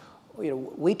 You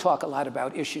know, we talk a lot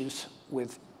about issues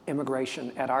with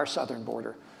immigration at our southern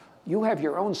border. You have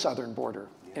your own southern border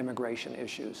immigration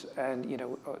issues, and you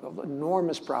know,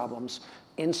 enormous problems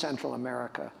in Central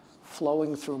America,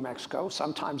 flowing through Mexico,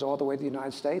 sometimes all the way to the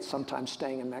United States, sometimes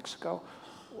staying in Mexico.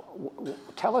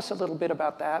 Tell us a little bit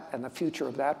about that and the future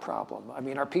of that problem. I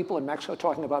mean, are people in Mexico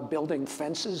talking about building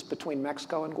fences between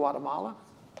Mexico and Guatemala?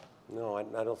 No, I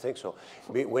don't think so.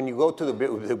 When you go to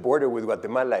the border with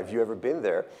Guatemala, if you've ever been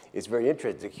there, it's very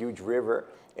interesting. It's a huge river,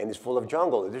 and it's full of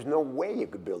jungle. There's no way you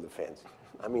could build a fence.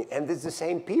 I mean, and it's the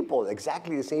same people,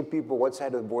 exactly the same people, one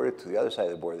side of the border to the other side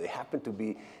of the border. They happen to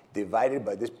be divided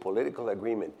by this political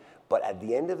agreement. But at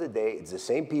the end of the day, it's the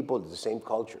same people, it's the same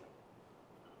culture.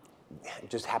 It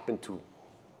just happened to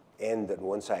end on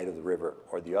one side of the river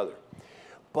or the other.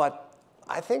 But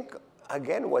I think,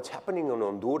 again, what's happening in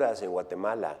Honduras and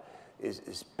Guatemala is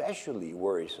especially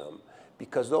worrisome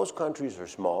because those countries are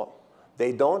small.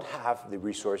 They don't have the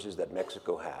resources that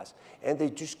Mexico has, and they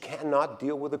just cannot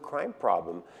deal with the crime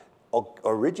problem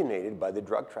originated by the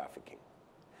drug trafficking.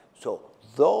 So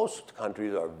those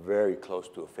countries are very close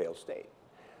to a failed state.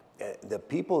 The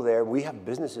people there, we have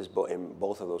businesses in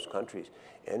both of those countries,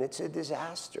 and it's a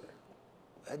disaster,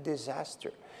 a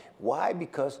disaster. Why?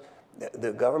 Because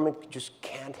the government just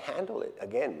can't handle it.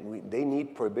 Again, they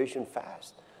need prohibition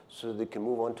fast so they can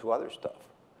move on to other stuff.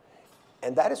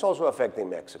 And that is also affecting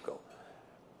Mexico.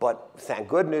 But thank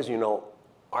goodness, you know,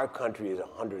 our country is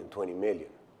 120 million.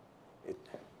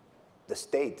 The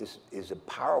state is a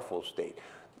powerful state.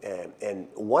 And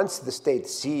once the state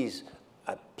sees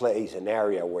a place, an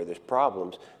area where there's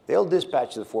problems, they'll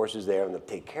dispatch the forces there and they'll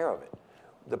take care of it.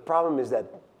 The problem is that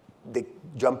they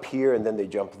jump here and then they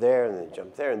jump there and they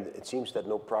jump there, and it seems that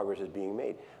no progress is being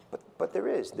made. But there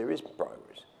is progress.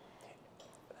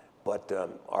 But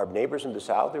our neighbors in the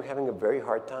south, they're having a very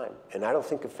hard time. And I don't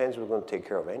think a fence was going to take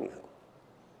care of anything.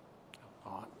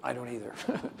 I don't either.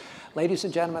 Ladies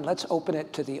and gentlemen, let's open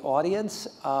it to the audience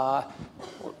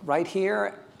right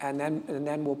here, and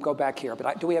then we'll go back here.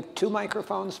 But do we have two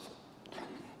microphones?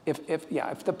 If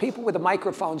the people with the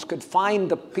microphones could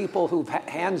find the people whose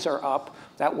hands are up,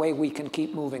 that way we can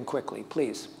keep moving quickly,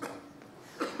 please.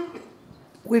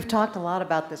 We've talked a lot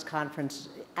about at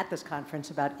this conference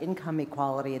about income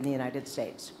equality in the United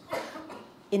States.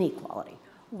 Inequality.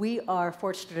 We are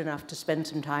fortunate enough to spend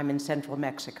some time in central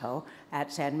Mexico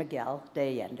at San Miguel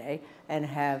de Allende and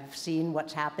have seen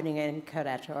what's happening in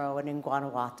Querétaro and in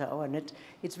Guanajuato, and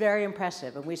it's very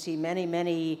impressive. And we see many,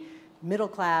 many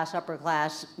middle-class,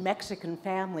 upper-class Mexican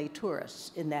family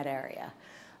tourists in that area.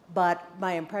 But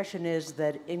my impression is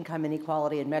that income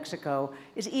inequality in Mexico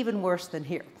is even worse than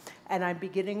here. And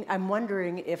I'm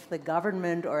wondering if the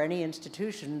government or any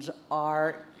institutions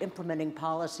are implementing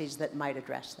policies that might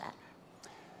address that.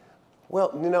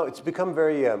 Well, you know, it's become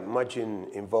very much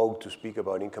in vogue to speak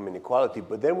about income inequality,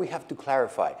 but then we have to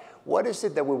clarify, what is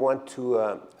it that we want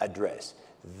to address?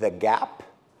 The gap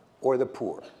or the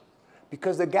poor?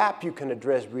 Because the gap you can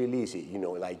address real easy. You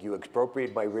know, like you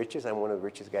expropriate my riches. I'm one of the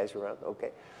richest guys around.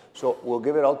 Okay. So we'll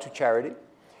give it all to charity.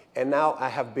 And now I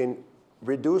have been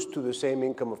reduced to the same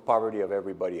income of poverty of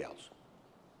everybody else.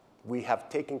 We have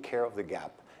taken care of the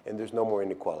gap, and there's no more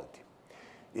inequality.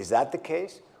 Is that the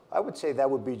case? I would say that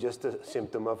would be just a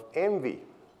symptom of envy,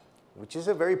 which is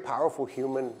a very powerful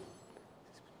human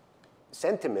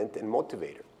sentiment and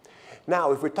motivator.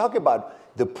 Now, if we're talking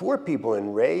about the poor people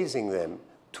and raising them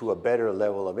to a better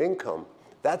level of income,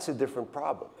 that's a different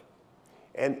problem.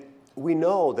 And we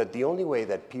know that the only way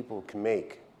that people can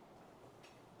make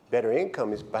better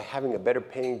income is by having a better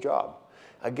paying job.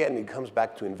 Again, it comes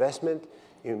back to investment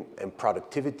and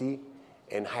productivity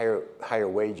and higher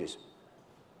wages.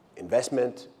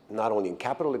 Investment, not only in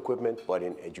capital equipment, but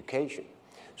in education.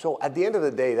 So at the end of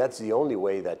the day, that's the only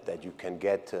way that you can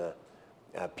get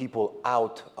people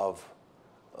out of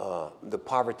the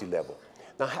poverty level.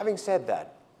 Now, having said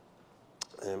that,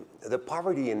 the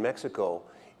poverty in Mexico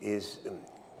is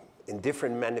in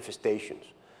different manifestations.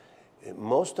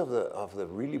 Most of the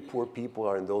really poor people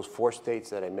are in those 4 states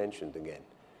that I mentioned again,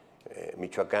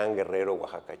 Michoacán, Guerrero,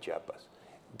 Oaxaca, Chiapas,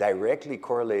 directly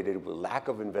correlated with lack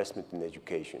of investment in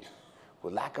education,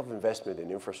 with lack of investment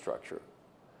in infrastructure.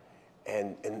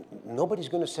 And nobody's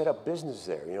going to set up business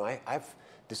there. You know, I've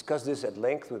discussed this at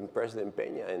length with President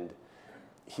Peña, and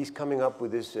he's coming up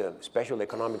with this special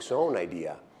economic zone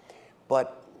idea.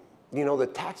 But, you know, the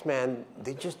taxman,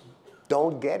 they just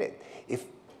don't get it.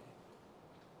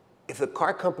 If the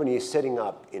car company is setting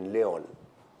up in León,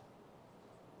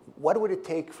 what would it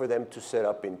take for them to set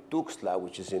up in Tuxtla,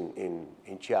 which is in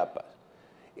Chiapas?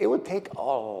 It would take a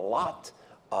lot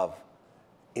of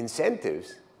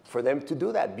incentives for them to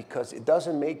do that because it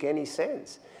doesn't make any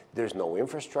sense. There's no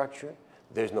infrastructure,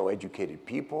 there's no educated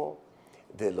people,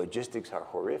 the logistics are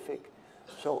horrific.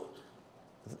 So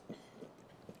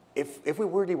if we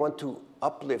really want to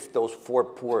uplift those 4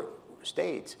 poor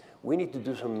states, we need to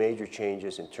do some major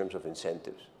changes in terms of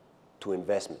incentives to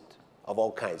investment of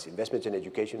all kinds, investments in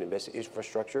education,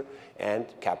 infrastructure, and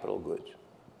capital goods. Is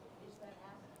that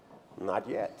happening? Not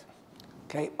yet.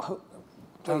 Okay,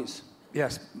 please.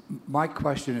 Yes, my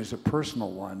question is a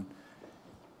personal one.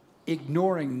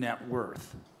 Ignoring net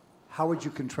worth, how would you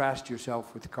contrast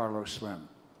yourself with Carlos Slim?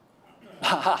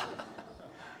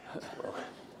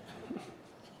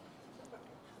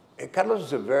 Carlos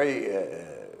is a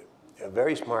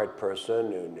very smart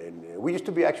person, and we used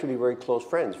to be actually very close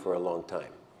friends for a long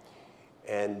time.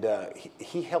 And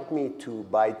he helped me to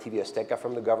buy TV Azteca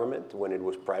from the government when it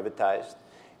was privatized.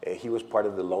 He was part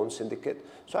of the loan syndicate.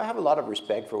 So I have a lot of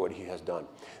respect for what he has done.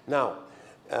 Now,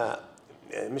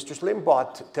 Mr. Slim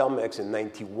bought Telmex in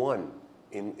 '91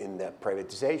 in that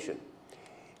privatization.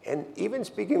 And even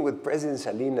speaking with President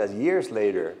Salinas years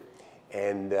later,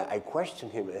 and I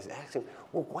questioned him and asked him,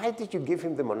 well, why did you give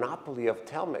him the monopoly of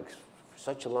Telmex for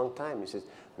such a long time? He says,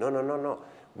 no.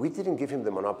 We didn't give him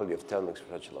the monopoly of Telmex for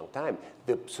such a long time.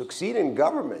 The succeeding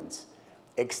governments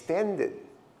extended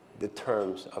the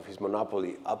terms of his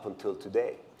monopoly up until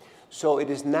today. So it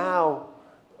is now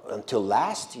until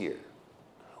last year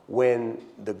when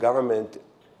the government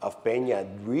of Peña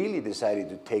really decided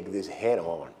to take this head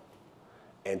on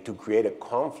and to create a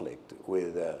conflict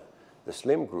with the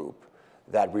Slim Group,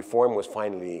 that reform was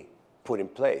finally put in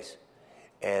place.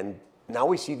 And now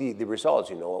we see the results.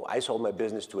 You know, I sold my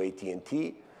business to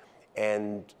AT&T,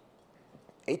 and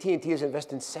AT&T has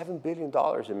invested $7 billion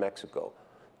in Mexico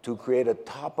to create a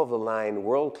top-of-the-line,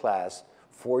 world-class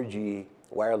 4G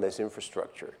wireless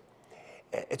infrastructure.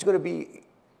 It's going to be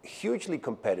hugely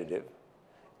competitive,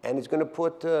 and it's going to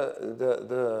put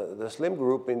the Slim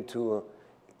Group into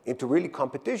really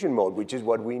competition mode, which is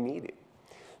what we needed.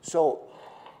 So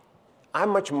I'm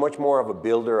much more of a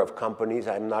builder of companies.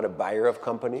 I'm not a buyer of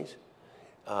companies.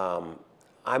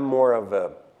 I'm more of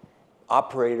an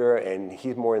operator, and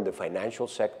he's more in the financial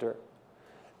sector.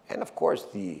 And of course,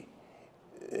 he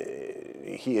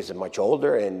is much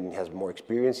older and has more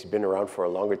experience. He's been around for a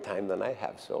longer time than I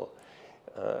have. So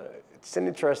it's an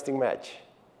interesting match.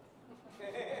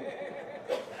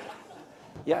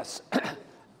 Yes.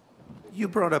 You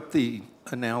brought up the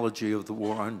analogy of the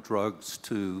war on drugs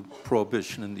to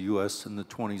prohibition in the US in the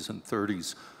 20s and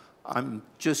 30s. I'm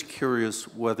just curious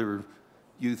whether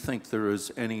you think there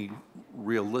is any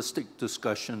realistic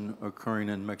discussion occurring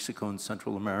in Mexico and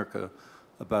Central America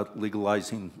about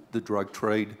legalizing the drug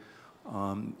trade.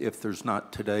 If there's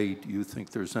not today, do you think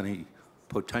there's any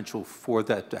potential for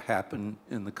that to happen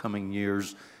in the coming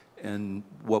years? And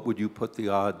what would you put the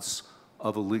odds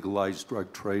of a legalized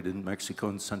drug trade in Mexico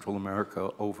and Central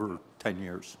America over 10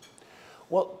 years?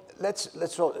 Well,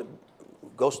 let's all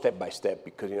go step by step,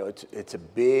 because it's a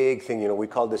big thing. We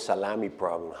call this salami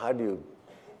problem. How do you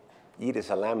eat a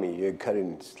salami? You cut it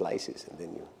in slices, and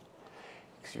then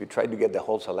if you try to get the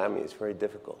whole salami, it's very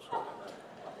difficult.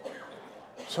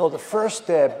 So the first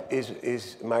step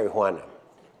is marijuana.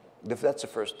 That's the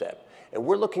first step. And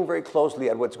we're looking very closely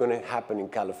at what's going to happen in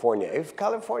California. If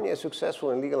California is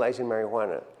successful in legalizing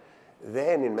marijuana,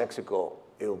 then in Mexico,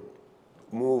 it'll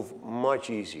move much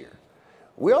easier.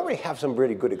 We already have some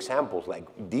really good examples, like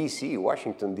D.C.,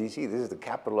 Washington, D.C. This is the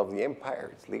capital of the empire.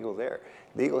 It's legal there,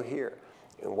 legal here,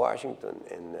 in Washington,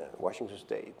 and Washington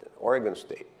State, Oregon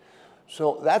State.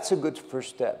 So that's a good first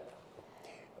step.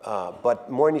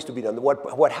 But more needs to be done.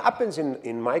 What happens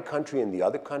in my country and the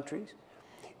other countries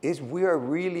is we are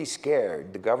really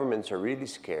scared, the governments are really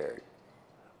scared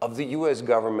of the US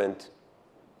government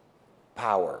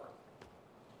power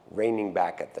reigning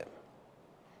back at them.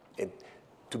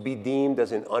 To be deemed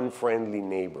as an unfriendly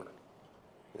neighbor.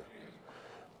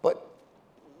 But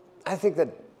I think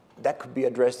that could be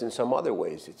addressed in some other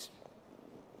ways. It's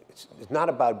not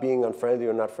about being unfriendly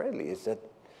or not friendly, it's that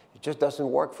it just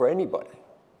doesn't work for anybody.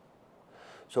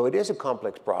 So it is a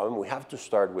complex problem, we have to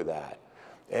start with that.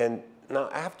 And now,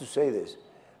 I have to say this,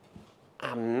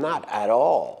 I'm not at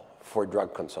all for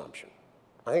drug consumption.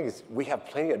 I think we have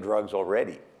plenty of drugs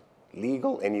already,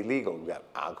 legal and illegal. We have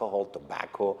alcohol,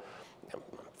 tobacco,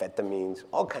 amphetamines,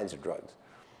 all kinds of drugs.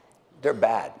 They're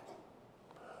bad.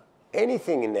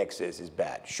 Anything in excess is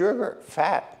bad. Sugar,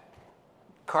 fat,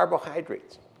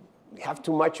 carbohydrates. You have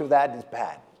too much of that, it's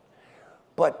bad.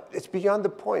 But it's beyond the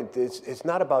point. It's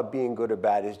not about being good or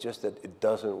bad, it's just that it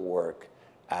doesn't work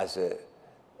as a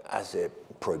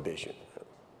prohibition.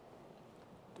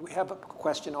 Do we have a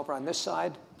question over on this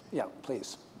side? Yeah,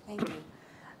 please. Thank you.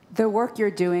 The work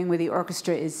you're doing with the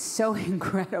orchestra is so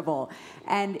incredible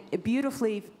and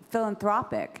beautifully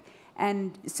philanthropic.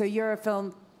 And so you're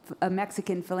a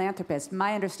Mexican philanthropist.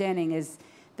 My understanding is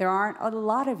there aren't a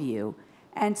lot of you.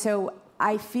 And so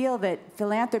I feel that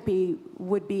philanthropy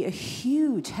would be a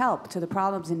huge help to the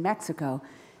problems in Mexico.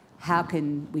 How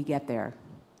can we get there?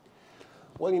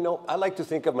 Well, I like to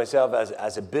think of myself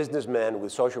as a businessman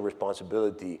with social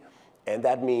responsibility, and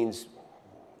that means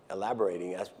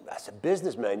elaborating. As a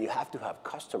businessman, you have to have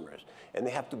customers, and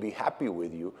they have to be happy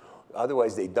with you.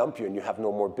 Otherwise, they dump you, and you have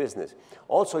no more business.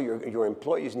 Also, your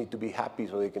employees need to be happy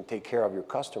so they can take care of your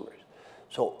customers.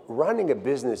 So running a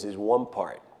business is one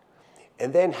part,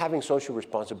 and then having social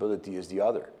responsibility is the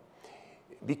other.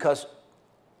 Because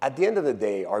at the end of the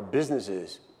day, our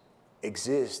businesses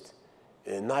exist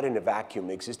not in a vacuum,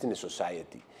 they exist in a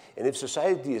society. And if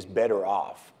society is better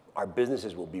off, our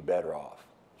businesses will be better off.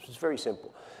 So it's very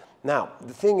simple. Now,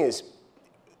 the thing is,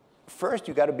 first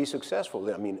you got to be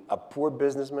successful. I mean, a poor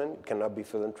businessman cannot be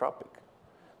philanthropic.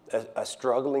 A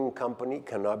struggling company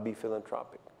cannot be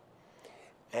philanthropic.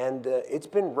 And it's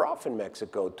been rough in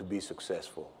Mexico to be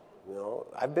successful.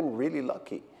 I've been really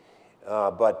lucky.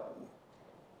 But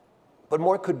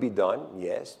more could be done,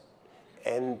 yes.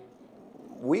 And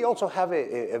we also have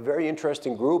a very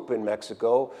interesting group in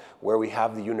Mexico where we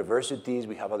have the universities,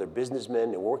 we have other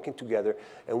businessmen and working together.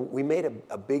 And we made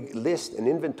a big list, an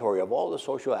inventory of all the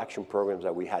social action programs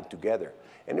that we had together.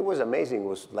 And it was amazing. It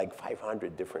was like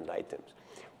 500 different items.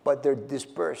 But they're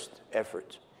dispersed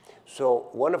efforts. So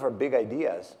one of our big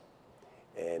ideas,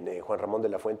 and Juan Ramón de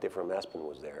la Fuente from Aspen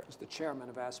was there. He's the chairman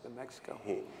of Aspen, Mexico.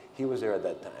 He was there at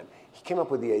that time. He came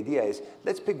up with the idea is,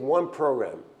 let's pick one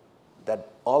program that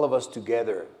all of us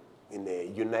together in a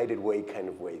united way kind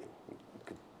of way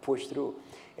could push through.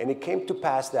 And it came to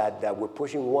pass that we're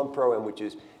pushing one program, which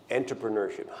is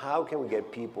entrepreneurship. How can we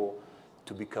get people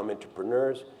to become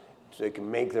entrepreneurs so they can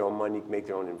make their own money, make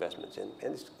their own investments? And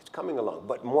it's coming along,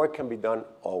 but more can be done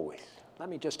always. Let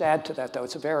me just add to that, though.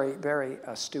 It's a very, very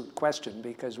astute question,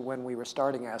 because when we were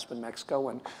starting Aspen, Mexico,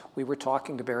 and we were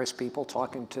talking to various people,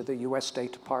 talking to the US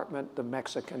State Department, the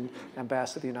Mexican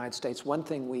ambassador to the United States, one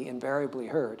thing we invariably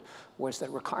heard was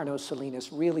that Ricardo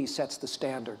Salinas really sets the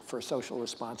standard for social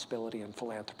responsibility and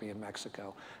philanthropy in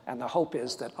Mexico. And the hope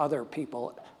is that other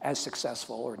people as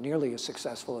successful or nearly as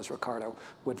successful as Ricardo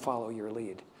would follow your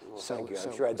lead. Well, thank you.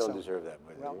 I'm sure I don't deserve that.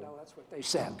 But well, no, that's what they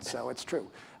said, so it's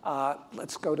true.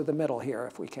 Let's go to the middle here,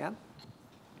 if we can.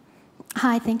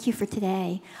 Hi, thank you for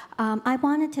today. I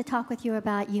wanted to talk with you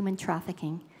about human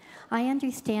trafficking. I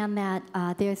understand that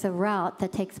there's a route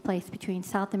that takes place between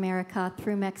South America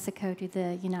through Mexico to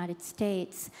the United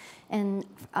States. And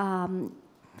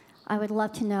I would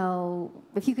love to know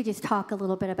if you could just talk a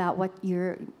little bit about what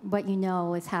you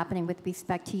know is happening with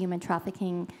respect to human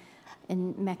trafficking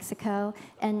in Mexico.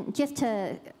 And just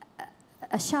a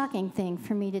shocking thing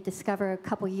for me to discover a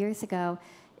couple years ago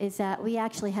is that we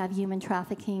actually have human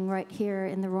trafficking right here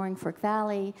in the Roaring Fork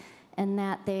Valley, and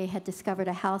that they had discovered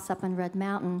a house up on Red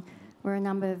Mountain where a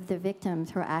number of the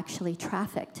victims were actually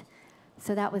trafficked.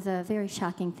 So that was a very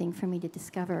shocking thing for me to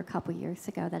discover a couple years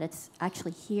ago, that it's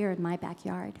actually here in my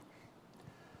backyard.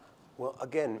 Well,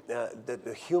 again,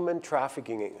 the human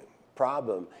trafficking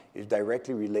problem is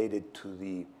directly related to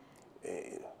the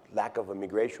lack of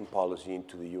immigration policy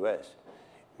into the U.S.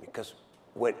 Because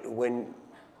when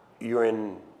you're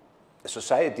in a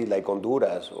society like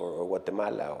Honduras or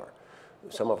Guatemala or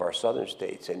some of our southern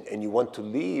states, and you want to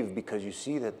leave because you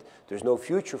see that there's no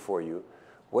future for you,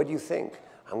 what do you think?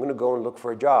 I'm going to go and look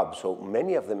for a job. So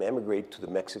many of them emigrate to the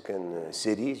Mexican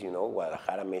cities, you know,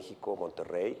 Guadalajara, Mexico,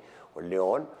 Monterrey, or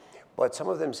León. But some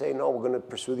of them say, no, we're going to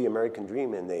pursue the American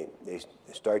dream, and they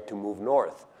start to move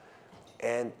north.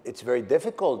 And it's very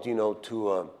difficult, you know,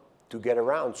 to get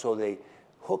around. So they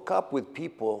hook up with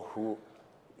people who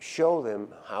show them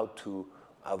how to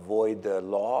avoid the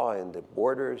law and the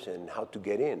borders and how to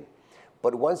get in.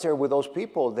 But once they're with those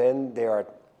people, then they are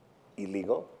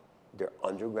illegal, they're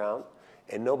underground,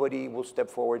 and nobody will step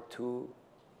forward to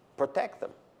protect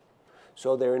them.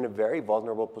 So they're in a very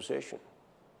vulnerable position,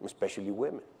 especially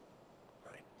women.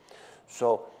 Right?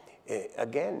 So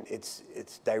again, it's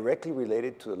directly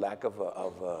related to the lack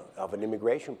of an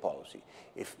immigration policy.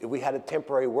 If we had a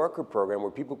temporary worker program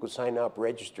where people could sign up,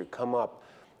 register, come up,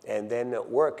 and then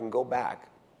work and go back,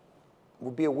 it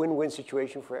would be a win-win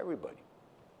situation for everybody.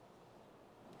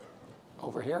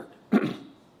 Over here.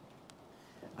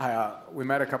 Hi, we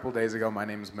met a couple days ago. My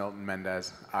name is Milton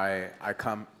Mendez.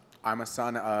 I'm a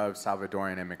son of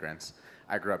Salvadorian immigrants.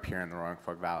 I grew up here in the Roaring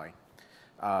Fork Valley.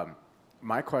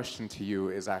 My question to you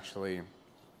is actually,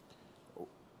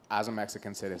 as a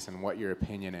Mexican citizen, what your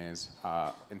opinion is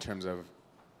in terms of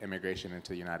immigration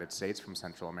into the United States from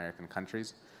Central American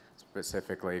countries,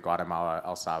 specifically Guatemala,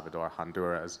 El Salvador,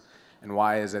 Honduras, and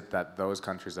why is it that those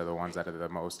countries are the ones that are the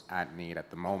most at need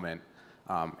at the moment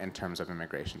in terms of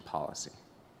immigration policy?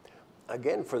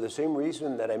 Again, for the same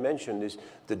reason that I mentioned, is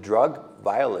the drug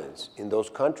violence in those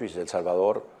countries, El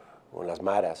Salvador, or Las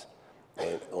Maras,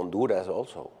 and Honduras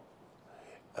also,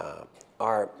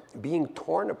 are being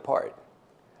torn apart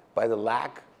by the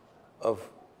lack of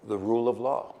the rule of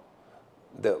law.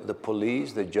 The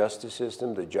police, the justice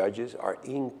system, the judges are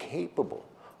incapable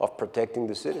of protecting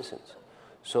the citizens.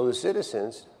 So the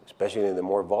citizens, especially in the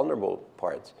more vulnerable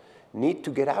parts, need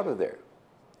to get out of there.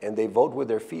 And they vote with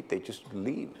their feet, they just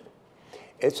leave.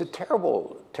 It's a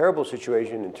terrible, terrible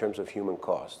situation in terms of human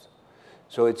cost.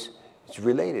 So it's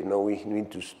related. No, we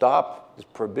need to stop this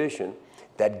prohibition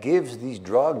that gives these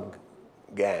drug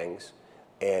gangs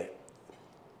a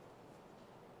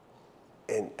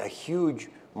huge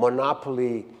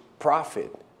monopoly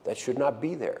profit that should not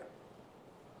be there.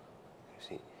 You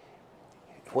see,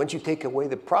 once you take away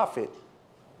the profit,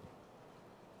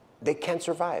 they can't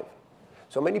survive.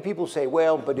 So many people say,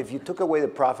 well, but if you took away the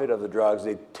profit of the drugs,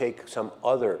 they'd take some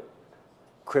other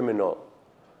criminal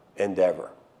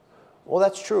endeavor. Well,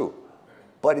 that's true.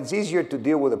 But it's easier to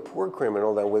deal with a poor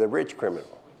criminal than with a rich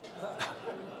criminal.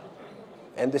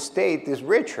 And the state is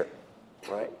richer,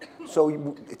 right?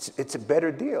 So it's a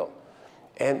better deal.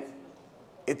 And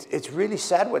it's really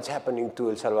sad what's happening to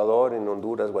El Salvador and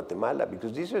Honduras, Guatemala,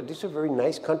 because these are very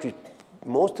nice countries.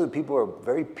 Most of the people are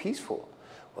very peaceful.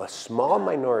 A small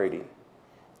minority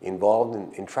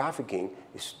involved in trafficking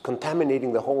is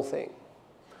contaminating the whole thing.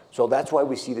 So that's why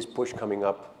we see this push coming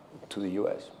up to the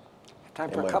U.S. Time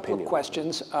for a couple of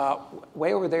questions.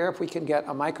 Way over there, if we can get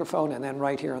a microphone, and then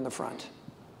right here in the front.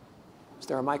 Is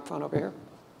there a microphone over here?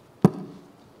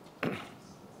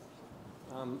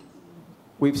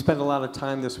 We've spent a lot of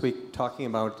time this week talking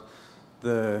about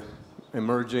the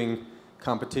emerging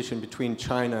competition between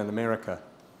China and America.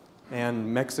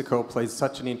 And Mexico plays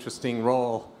such an interesting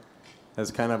role as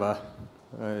kind of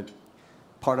a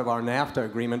part of our NAFTA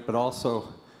agreement, but also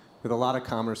with a lot of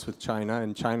commerce with China.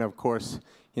 And China, of course,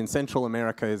 in Central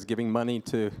America is giving money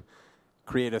to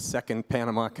create a second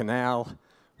Panama Canal.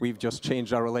 We've just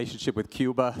changed our relationship with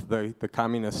Cuba, the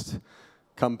communist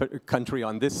country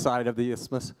on this side of the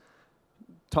isthmus.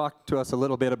 Talk to us a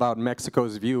little bit about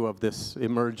Mexico's view of this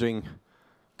emerging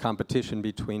competition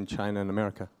between China and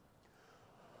America.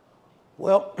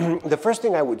 Well, the first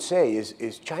thing I would say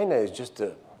is China is just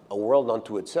a world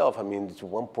unto itself. I mean, it's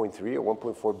 1.3 or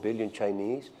 1.4 billion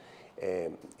Chinese,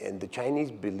 and the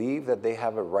Chinese believe that they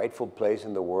have a rightful place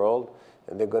in the world,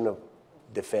 and they're going to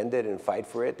defend it and fight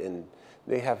for it, and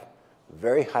they have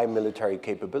very high military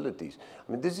capabilities.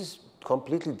 I mean, this is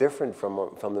completely different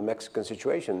from the Mexican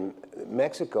situation.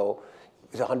 Mexico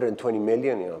is 120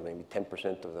 million, you know, maybe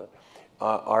 10% of that.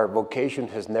 Our vocation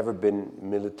has never been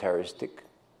militaristic.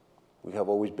 We have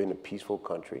always been a peaceful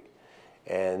country.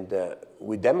 And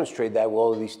we demonstrate that with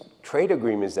all of these trade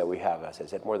agreements that we have, as I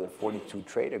said, more than 42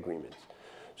 trade agreements.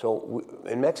 So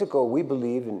in Mexico, we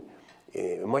believe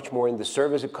in much more in the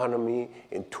service economy,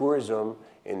 in tourism,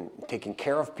 in taking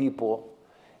care of people.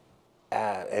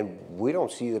 And we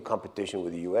don't see the competition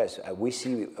with the US. We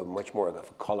see much more of a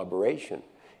collaboration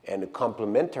and a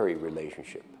complementary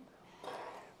relationship.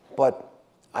 But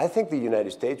I think the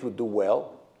United States would do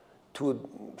well to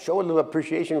show a little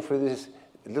appreciation for this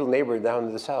little neighbor down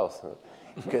in the south.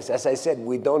 Because as I said,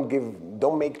 we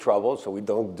don't make trouble, so we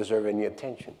don't deserve any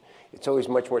attention. It's always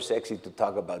much more sexy to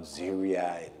talk about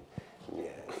Syria and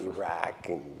Iraq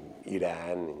and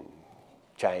Iran and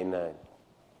China.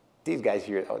 These guys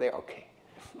here, oh, they're okay.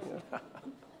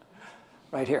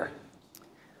 Right here.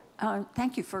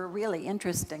 Thank you for a really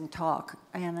interesting talk.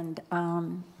 And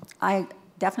I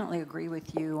definitely agree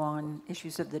with you on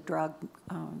issues of the drug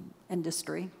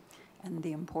industry and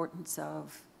the importance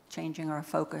of changing our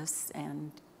focus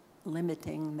and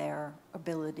limiting their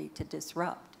ability to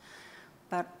disrupt.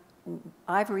 But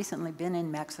I've recently been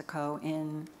in Mexico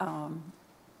in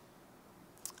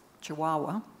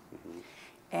Chihuahua,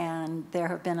 and there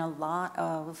have been a lot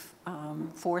of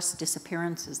forced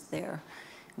disappearances there.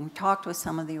 And we talked with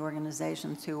some of the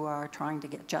organizations who are trying to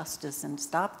get justice and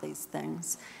stop these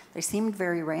things. They seemed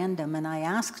very random, and I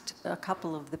asked a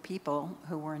couple of the people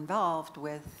who were involved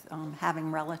with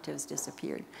having relatives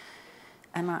disappeared.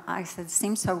 And I said, it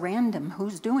seems so random.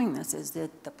 Who's doing this? Is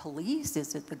it the police?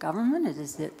 Is it the government?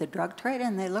 Is it the drug trade?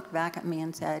 And they looked back at me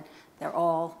and said, they're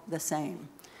all the same.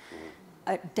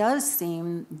 It does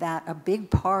seem that a big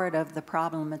part of the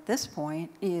problem at this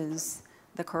point is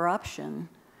the corruption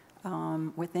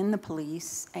within the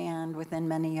police and within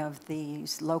many of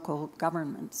these local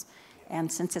governments.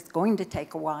 And since it's going to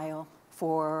take a while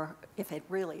for, if it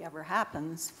really ever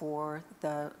happens, for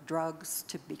the drugs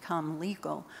to become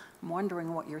legal, I'm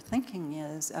wondering what your thinking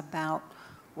is about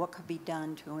what could be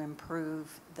done to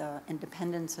improve the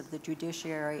independence of the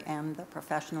judiciary and the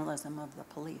professionalism of the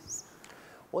police.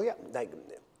 Well, yeah, like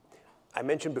I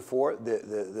mentioned before,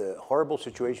 the horrible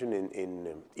situation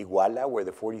in Iguala, where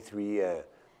the 43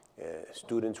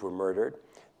 students were murdered,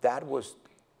 that was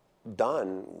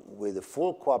done with the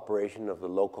full cooperation of the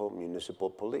local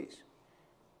municipal police.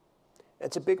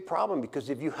 It's a big problem because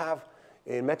if you have,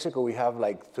 in Mexico, we have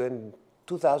like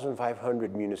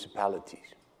 2,500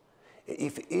 municipalities.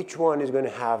 If each one is going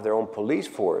to have their own police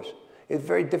force, it's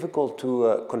very difficult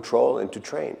to control and to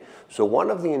train. So one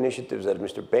of the initiatives that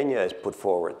Mr. Peña has put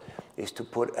forward is to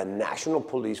put a national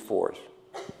police force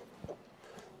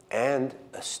and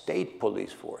a state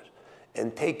police force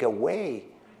and take away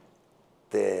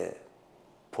the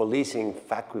policing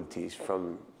faculties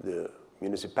from the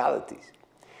municipalities.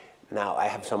 Now, I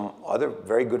have some other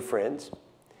very good friends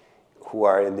who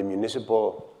are in the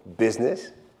municipal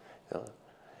business,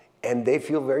 and they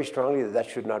feel very strongly that that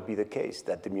should not be the case,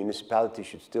 that the municipality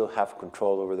should still have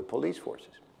control over the police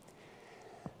forces.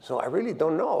 So I really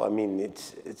don't know. I mean,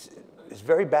 it's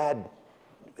very bad.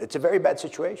 It's a very bad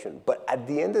situation. But at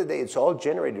the end of the day, it's all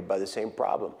generated by the same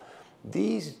problem.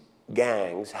 These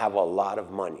gangs have a lot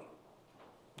of money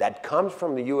that comes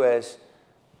from the US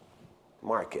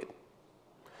market.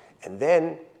 And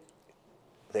then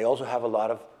they also have a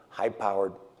lot of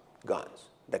high-powered guns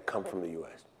that come from the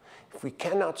US. If we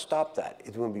cannot stop that,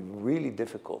 it will be really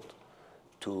difficult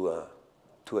to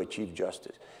achieve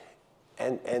justice.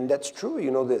 And that's true,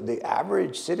 you know, the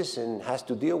average citizen has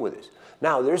to deal with this.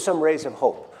 Now, there's some rays of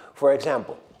hope. For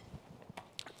example,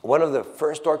 one of the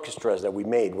first orchestras that we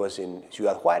made was in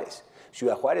Ciudad Juárez.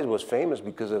 Ciudad Juárez was famous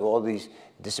because of all these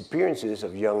disappearances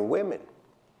of young women.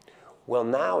 Well,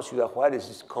 now Ciudad Juárez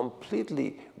has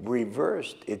completely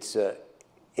reversed its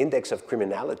index of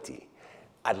criminality.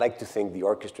 I'd like to think the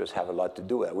orchestras have a lot to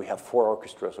do with it. We have 4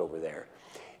 orchestras over there.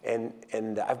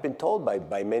 And I've been told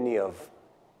by many of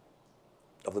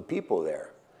the people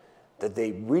there that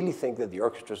they really think that the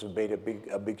orchestras have made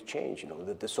a big change, you know,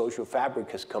 that the social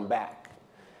fabric has come back,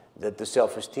 that the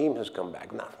self-esteem has come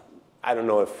back. Now, I don't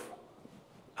know if,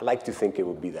 I like to think it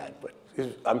would be that, but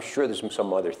I'm sure there's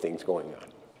some other things going on.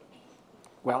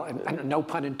 Well, and no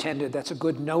pun intended, that's a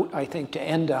good note, I think, to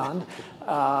end on.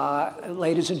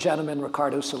 Ladies and gentlemen,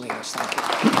 Ricardo Salinas, thank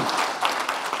you.